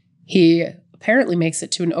 He apparently makes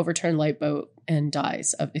it to an overturned lifeboat and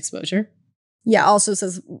dies of exposure. Yeah, also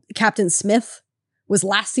says Captain Smith was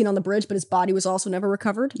last seen on the bridge, but his body was also never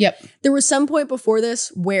recovered. Yep. There was some point before this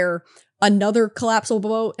where another collapsible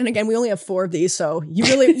boat, and again, we only have 4 of these, so you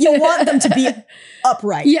want them to be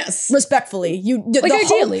upright. Yes. Respectfully. Like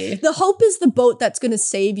ideally. The hope is the boat that's going to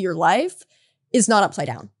save your life is not upside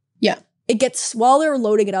down. Yeah. It gets, while they're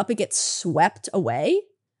loading it up, it gets swept away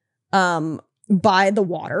by the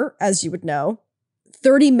water, as you would know.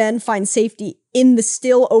 30 men find safety in the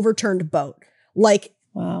still overturned boat. Like,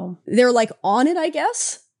 Wow. they're like on it, I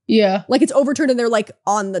guess. Yeah. Like it's overturned and they're like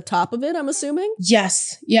on the top of it, I'm assuming.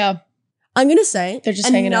 Yes. Yeah. I'm going to say, They're just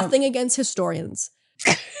and hanging out. nothing against historians.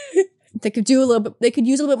 They could do a little bit, they could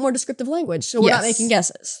use a little bit more descriptive language. So we're not Yes. making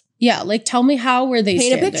guesses. Yeah. Like, tell me, how were they Paint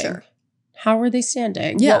standing? a picture. How were they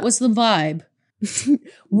standing? Yeah. What was the vibe?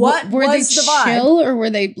 What were was they the vibe? chill or were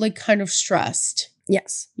they like kind of stressed?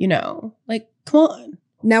 Yes. You know, like, come on.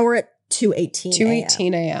 Now we're at 2:18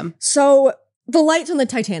 2:18 a.m. So the lights on the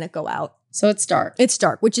Titanic go out. So it's dark. It's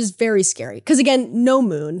dark, which is very scary. Because again, no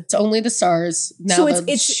moon. It's only the stars. Now So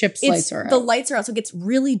the ship's lights are out. The lights are out, so it gets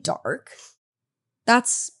really dark.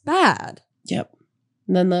 That's bad. Yep.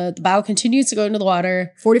 And then the bow continues to go into the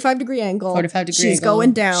water. 45-degree angle. 45-degree She's angle.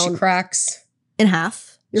 going down She cracks. in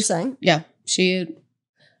half, you're saying? Yeah. She...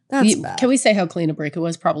 That's bad. Can we say how clean a break it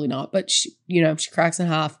was? Probably not. But she cracks in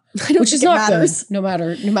half. I don't which is think it not matters. good. No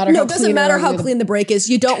matter No, how it doesn't clean matter or how ugly clean the break is.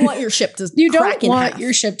 You don't want your ship to You crack don't in want half.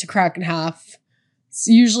 your ship to crack in half. It's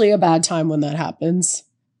usually a bad time when that happens.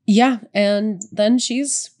 Yeah, and then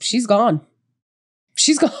she's gone.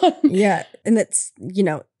 She's gone. Yeah, and it's,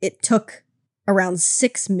 it took around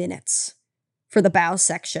 6 minutes for the bow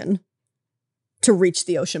section to reach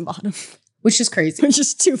the ocean bottom, Which is crazy. which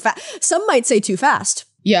is too fast. Some might say too fast.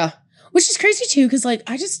 Yeah. Which is crazy too, because like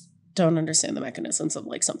I just don't understand the mechanisms of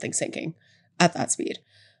like something sinking at that speed.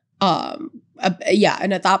 Yeah,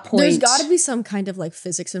 and at that point There's got to be some kind of like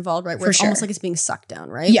physics involved, right? Where For it's almost sure. like it's being sucked down,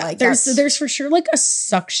 right? Yeah, like there's for sure like a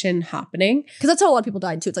suction happening. because that's how a lot of people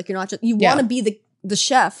died too. It's like you're not just you Yeah. want to be the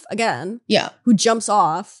chef again Yeah. who jumps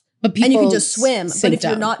off. But people And you can just swim, but sink if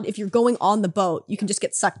you're down. not, if you're going on the boat, you can just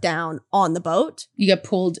get sucked down on the boat You get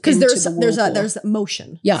pulled because into there's the whirlpool. there's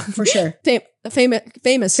motion. Yeah, for sure. Famous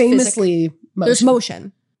Famously motion. there's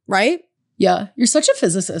motion, right? Yeah. You're such a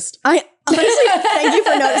physicist. I honestly thank you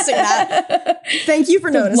for noticing that. Thank you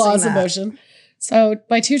for The noticing laws that. of motion. So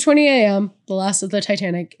by 2:20 a.m., the last of the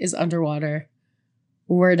Titanic is underwater.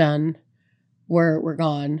 We're done. We're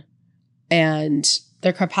gone. And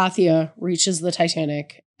the Carpathia reaches the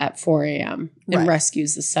Titanic at 4 a.m. and Right.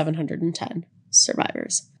 rescues the 710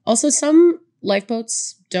 survivors. Also, some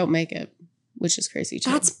lifeboats don't make it, which is crazy too.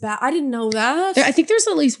 That's bad. I didn't know that. I think there's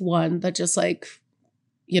at least one that just like,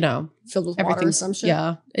 Filled with water or everything's some shit.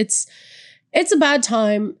 yeah. It's a bad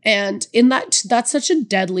time, and in that's such a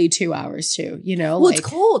deadly 2 hours too. Well, it's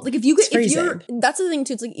cold. Like if you it's get, if you're, freezing. that's the thing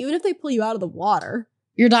too. It's like even if they pull you out of the water,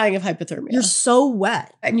 you're dying of hypothermia, you're so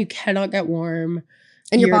wet and you cannot get warm.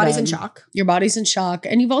 and your You're body's in done. shock. Your body's in shock,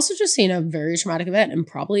 and you've also just seen a very traumatic event, and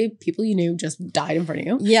probably people you knew just died in front of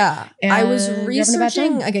you. Yeah. I was And you're having a bad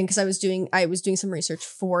time. researching again because I was doing some research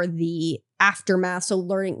for the aftermath. So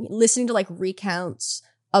listening to like recounts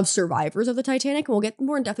of survivors of the Titanic. And we'll get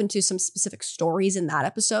more in depth into some specific stories in that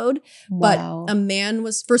episode. Wow. But a man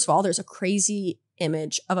was, first of all, there's a crazy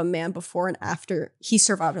image of a man before and after he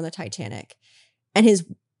survived on the Titanic. And his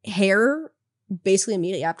hair basically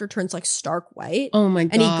immediately after turns like stark white. Oh my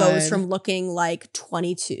God. And he goes from looking like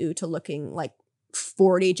 22 to looking like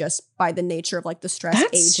 40 just by the nature of like the stress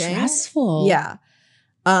That's aging. stressful. Yeah.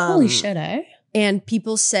 Holy shit, eh? And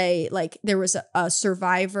people say like there was a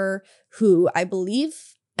survivor who I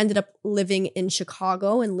believe ended up living in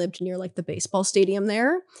Chicago and lived near like the baseball stadium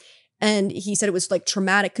there. And he said it was like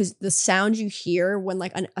traumatic because the sound you hear when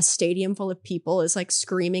like a stadium full of people is like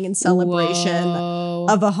screaming in celebration Whoa.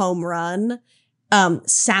 of a home run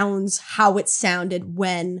sounds how it sounded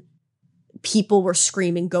when people were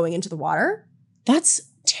screaming going into the water. That's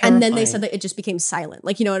terrifying. And then they said that it just became silent.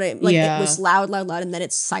 Like, you know what I mean? Like Yeah. it was loud, and then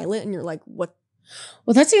it's silent and you're like, what?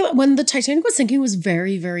 Well, that's when the Titanic was sinking, it was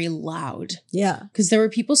very, very loud Yeah. because there were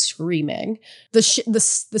people screaming. The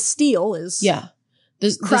steel is Yeah.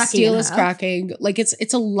 The cracking steel in is half. cracking. Like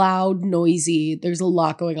it's a loud, noisy. There's a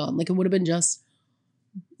lot going on. Like it would have been just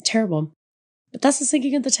terrible. But that's the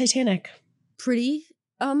sinking of the Titanic. pretty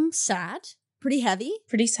sad, pretty heavy.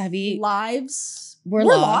 Pretty heavy. Lives We're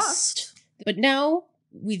lost. But now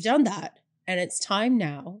we've done that. And it's time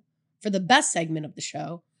now for the best segment of the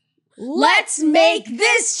show. Let's make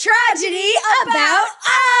this tragedy about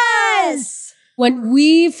us. When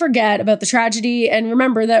we forget about the tragedy and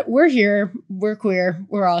remember that we're here, we're queer,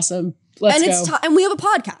 we're awesome. Let's go. And we have a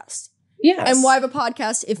podcast. Yes. And why have a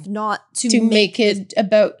podcast if not to make it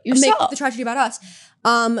about yourself? Make the tragedy about us.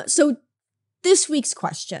 So this week's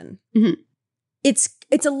question, Mhm. it's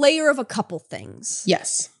a layer of a couple things.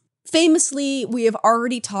 Yes. Famously, we have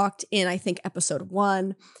already talked in, I think, episode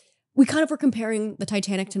 1. We kind of were comparing the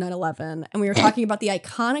Titanic to 9/11, and we were talking about the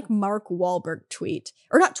iconic Mark Wahlberg tweet.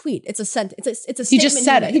 Or not tweet, it's a it's a statement. He just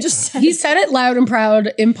said it. He just said He it. said it loud and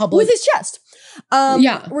proud in public. With his chest.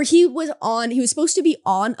 Yeah. Where he was supposed to be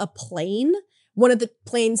on a plane, one of the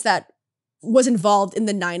planes that was involved in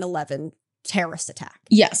the 9/11 terrorist attack.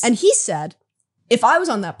 Yes. And he said, if I was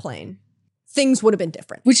on that plane, things would have been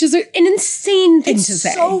different. Which is an insane thing to say.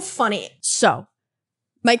 It's so funny. So,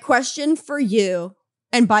 my question for you,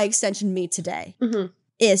 and by extension me today, Mhm.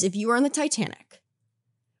 is if you were on the Titanic,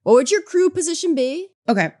 what would your crew position be?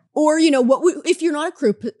 Okay. Or, if you're not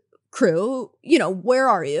a crew, where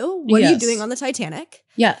are you? What are you Yes. doing on the Titanic?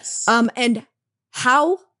 Yes. And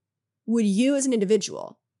how would you as an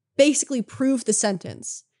individual basically prove the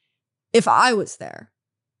sentence if I was there?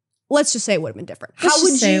 Let's just say it would have been different. Let's How just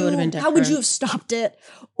would say it you would have been How would you different. have stopped it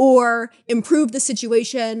or improved the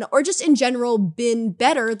situation or just in general been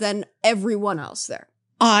better than everyone else there?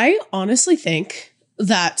 I honestly think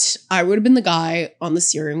that I would have been the guy on the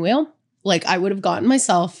steering wheel. Like I would have gotten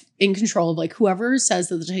myself in control of like whoever says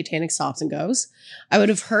that the Titanic stops and goes. I would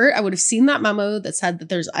have seen that memo that said that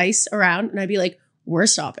there's ice around and I'd be like, we're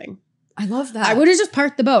stopping. I love that. I would have just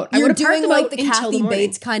parked the boat. I You're would have parked doing the like boat the until Kathy the morning.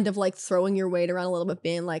 Bates kind of like throwing your weight around a little bit,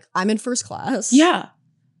 being like, I'm in first class. Yeah.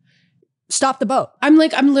 Stop the boat. I'm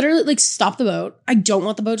literally like, stop the boat. I don't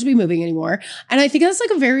want the boat to be moving anymore. And I think that's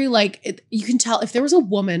like a very you can tell if there was a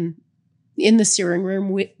woman in the steering room,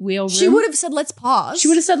 wheel room. She would have said, let's pause. She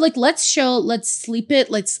would have said like, let's chill, let's sleep it.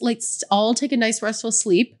 Let's all take a nice restful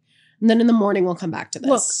sleep. And then in the morning, we'll come back to this.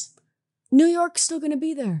 Look, New York's still going to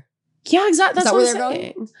be there. Yeah, exactly. That's that what where I'm they're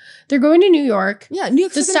saying. They're going to New York. Yeah, New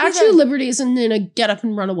York's The still gonna be Statue of there. Liberty isn't in a get up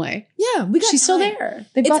and run away. Yeah, we got She's still time. there.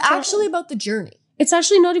 It's got time. actually about the journey. It's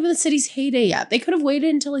actually not even the city's heyday yet. They could have waited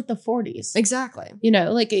until like the 40s. Exactly. You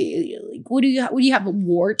know, like what do you have? A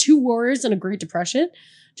war, 2 wars, and a Great Depression.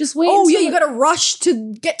 Just wait. Oh, until yeah, you got to rush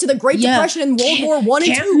to get to the Great Yeah. Depression and World War One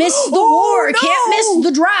and Can't Two. miss the war. No! Can't miss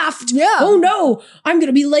the draft. Yeah. Oh no, I'm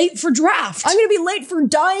gonna be late for draft. I'm going to be late for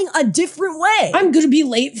dying a different way. I'm gonna be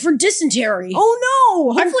late for dysentery. Oh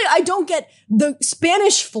no! Hopefully, I don't get the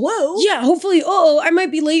Spanish flu. Yeah, hopefully. Oh, I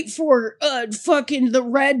might be late for fucking the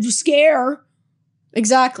Red Scare.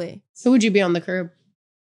 Exactly. So would you be on the crew?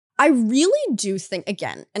 I really do think,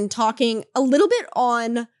 again, and talking a little bit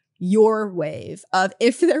on your wave of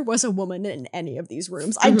if there was a woman in any of these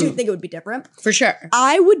rooms, I do think it would be different. For sure.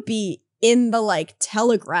 I would be in the like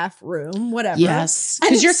telegraph room, whatever. Yes, And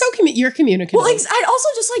because you're it's- you're communicative. Well, I'd also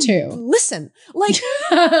just like Too. listen. Like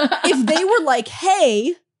if they were like,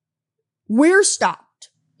 "Hey, we're stopped.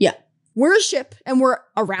 Yeah. We're a ship and we're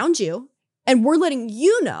around you, and we're letting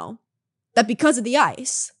you know that because of the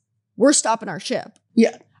ice, we're stopping our ship."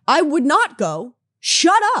 Yeah. I would not go,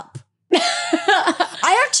 "Shut up."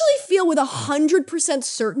 I actually feel with 100%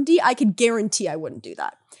 certainty, I could guarantee I wouldn't do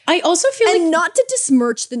that. I also feel And like not to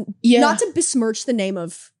besmirch the name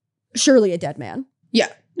of surely a dead man. yeah,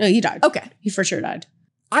 no, he died. Okay. He for sure died.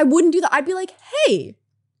 I wouldn't do that. I'd be like, hey,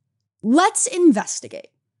 let's investigate.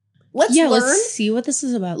 Let's learn. Let's see what this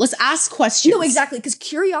is about. Let's ask questions. No, exactly. Because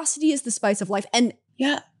curiosity is the spice of life. And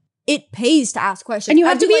Yeah. it pays to ask questions. And you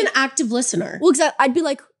have to be like, an active listener. Well, exactly. I'd be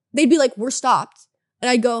like, they'd be like, we're stopped. And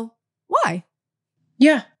I'd go, why?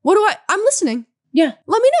 Yeah. I'm listening. Yeah.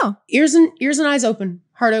 Let me know. Ears and eyes open,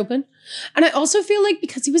 heart open. And I also feel like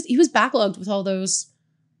because he was backlogged with all those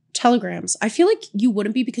telegrams, I feel like you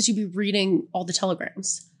wouldn't be because you'd be reading all the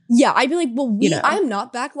telegrams. Yeah, I'd be like, well, I am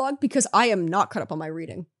not backlogged because I am not caught up on my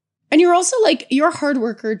reading. And you're also like, you're a hard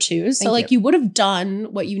worker too. So Thank you would have done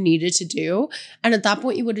what you needed to do. And at that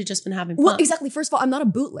point, you would have just been having fun. Well, exactly. First of all, I'm not a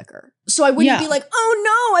bootlicker. So I wouldn't be like, oh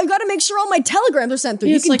no, I got to make sure all my telegrams are sent through.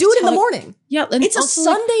 You can do it in the morning. Yeah. It's a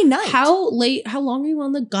Sunday night. How long are you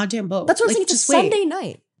on the goddamn boat? That's what I'm saying. It's a Sunday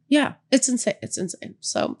night. Yeah. It's insane. It's insane.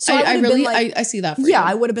 So I really, I see that for you. Yeah,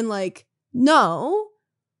 I would have been like, no,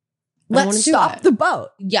 let's stop the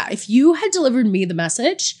boat. Yeah. If you had delivered me the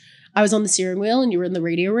message, I was on the steering wheel and you were in the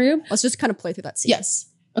radio room. Let's just kind of play through that scene. Yes.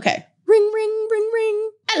 Okay. Ring, ring, ring,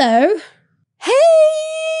 ring. Hello.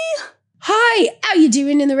 Hey. Hi. How you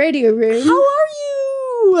doing in the radio room? How are you?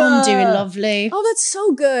 I'm doing lovely. Oh, that's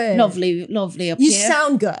so good. Lovely up here. You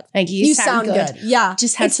sound good. Thank you. You sound good. Yeah.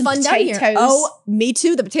 Just had some fun potatoes. Down here. Oh, me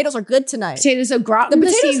too. The potatoes are good tonight. Potatoes are gratin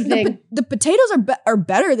this evening. The potatoes are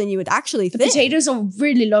better than you would actually think. The potatoes are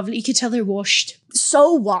really lovely. You can tell they're washed.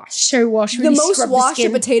 So washed. So washed. Really the most washed a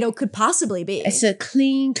potato could possibly be. It's a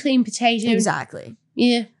clean potato. Exactly.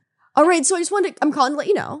 Yeah. All right. So I just wanted I'm calling to let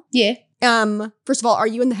you know. Yeah. First of all, are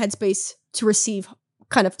you in the headspace to receive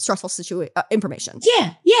kind of stressful information?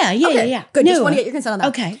 Yeah. Good. No, just want to get your consent on that.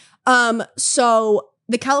 Okay. So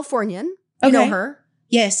the Californian, you know her?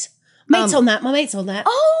 Yes. My mate's on that.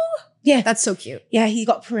 Oh. Yeah. That's so cute. Yeah, he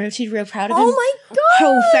got promoted. Real proud of him. Oh my God.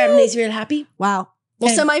 Whole family's real happy. Wow.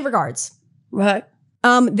 Well, send my regards. Right.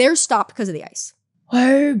 They're stopped because of the ice.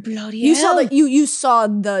 Oh, bloody you hell. You saw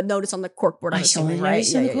the notice on the corkboard. I saw the right?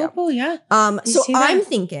 notice on the corkboard, yeah. So I'm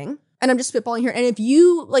thinking, and I'm just spitballing here, and if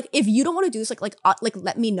you don't want to do this, like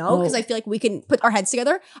let me know, because I feel like we can put our heads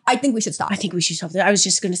together. I think we should stop. I think we should stop there. I was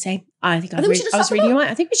just going to say, I think we should I was reading your mind.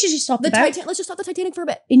 I think we should just stop the Titanic. Let's just stop the Titanic for a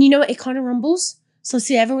bit. And you know what? It kind of rumbles. So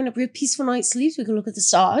see everyone a real peaceful night's sleep. We can look at the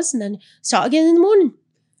stars and then start again in the morning.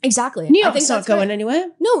 Exactly. New York's not going anywhere.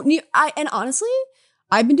 No, and honestly,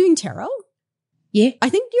 I've been doing tarot. Yeah. I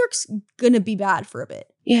think New York's gonna be bad for a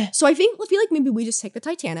bit. Yeah. So I feel like maybe we just take the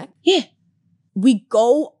Titanic. Yeah. We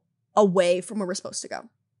go away from where we're supposed to go.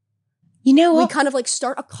 You know what? We kind of like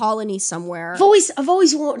start a colony somewhere. I've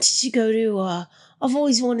always wanted to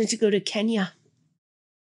go to Kenya.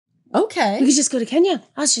 Okay. We could just go to Kenya.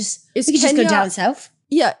 We could just go down south.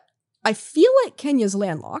 Yeah. I feel like Kenya's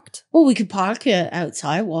landlocked. Well, we could park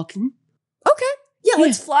outside walking. Okay. Yeah,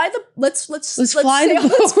 let's fly the let's fly the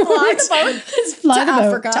boat. Let's fly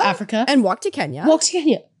the boat to Africa and walk to Kenya.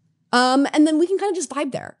 And then we can kind of just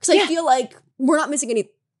vibe there, because I feel like we're not missing any.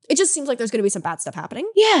 It just seems like there's going to be some bad stuff happening.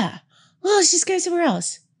 Yeah. Well, let's just go somewhere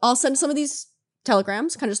else. I'll send some of these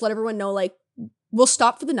telegrams, kind of just let everyone know, like, we'll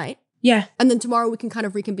stop for the night. Yeah. And then tomorrow we can kind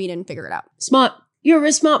of reconvene and figure it out. Smart. You're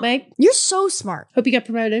real smart, mate. You're so smart. Hope you get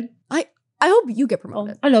promoted. I hope you get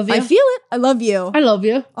promoted. I love you. I feel it. I love you. I love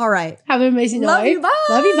you. All right. Have an amazing night. Love you. Bye.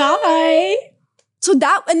 Love you. Bye. So and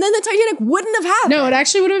then the Titanic wouldn't have happened. No, it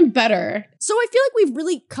actually would have been better. So I feel like we've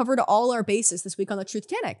really covered all our bases this week on the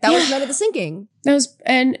Truth-Tanic. That was none of the sinking.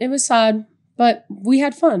 And it was sad, but we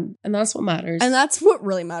had fun, and that's what matters. And that's what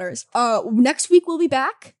really matters. Next week we'll be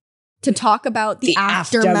back to talk about the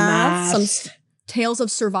aftermath, some tales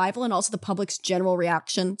of survival, and also the public's general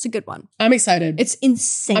reaction. It's a good one. I'm excited. It's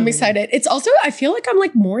insane. I'm excited. It's also, I feel like I'm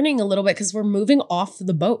like mourning a little bit because we're moving off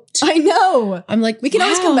the boat. I know. I'm like, we can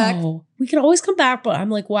always come back. We can always come back, but I'm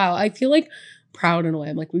like, wow, I feel like proud in a way.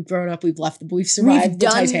 I'm like, we've grown up, we've survived the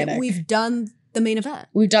Titanic. We've done the main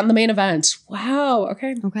event. Wow.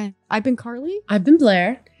 Okay. I've been Carly. I've been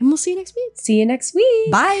Blair. And we'll see you next week. See you next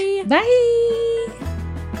week. Bye. Bye.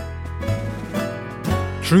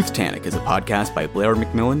 Truth-Tanic is a podcast by Blair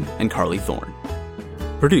McMillan and Carly Thorne.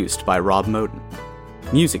 Produced by Rob Moden.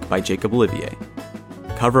 Music by Jacob Olivier.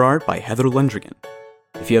 Cover art by Heather Lendrigan.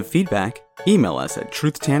 If you have feedback, email us at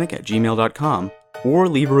truthtanic@gmail.com or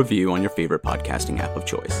leave a review on your favorite podcasting app of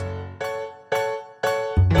choice.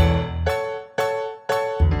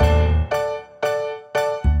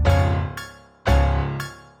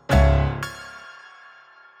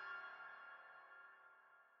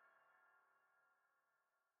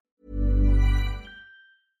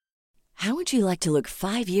 How would you like to look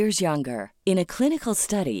 5 years younger? In a clinical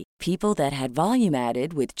study, people that had volume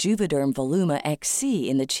added with Juvederm Voluma XC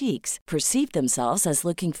in the cheeks perceived themselves as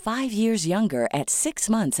looking 5 years younger at 6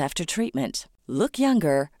 months after treatment. Look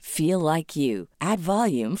younger, feel like you. Add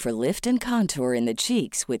volume for lift and contour in the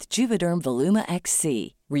cheeks with Juvederm Voluma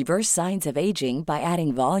XC. Reverse signs of aging by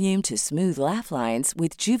adding volume to smooth laugh lines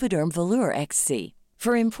with Juvederm Volure XC.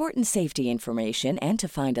 For important safety information and to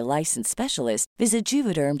find a licensed specialist, visit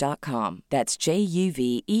Juvederm.com. That's JUVEDERM.com.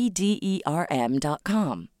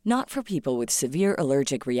 Not for people with severe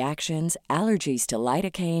allergic reactions, allergies to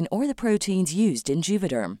lidocaine, or the proteins used in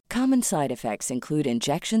Juvederm. Common side effects include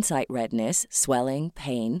injection site redness, swelling,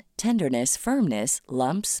 pain, tenderness, firmness,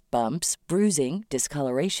 lumps, bumps, bruising,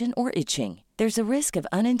 discoloration, or itching. There's a risk of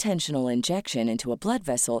unintentional injection into a blood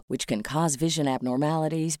vessel, which can cause vision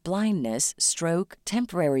abnormalities, blindness, stroke,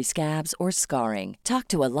 temporary scabs, or scarring. Talk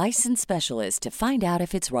to a licensed specialist to find out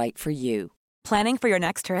if it's right for you. Planning for your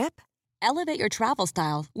next trip? Elevate your travel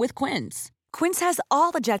style with Quince. Quince has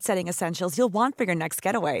all the jet-setting essentials you'll want for your next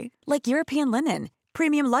getaway, like European linen,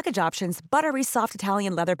 premium luggage options, buttery soft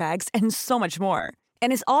Italian leather bags, and so much more.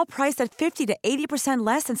 And is all priced at 50 to 80%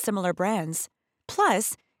 less than similar brands.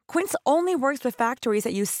 Plus, Quince only works with factories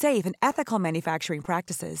that use safe and ethical manufacturing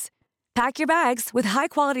practices. Pack your bags with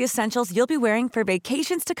high-quality essentials you'll be wearing for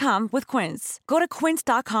vacations to come with Quince. Go to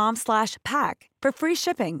quince.com/pack for free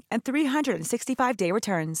shipping and 365-day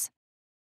returns.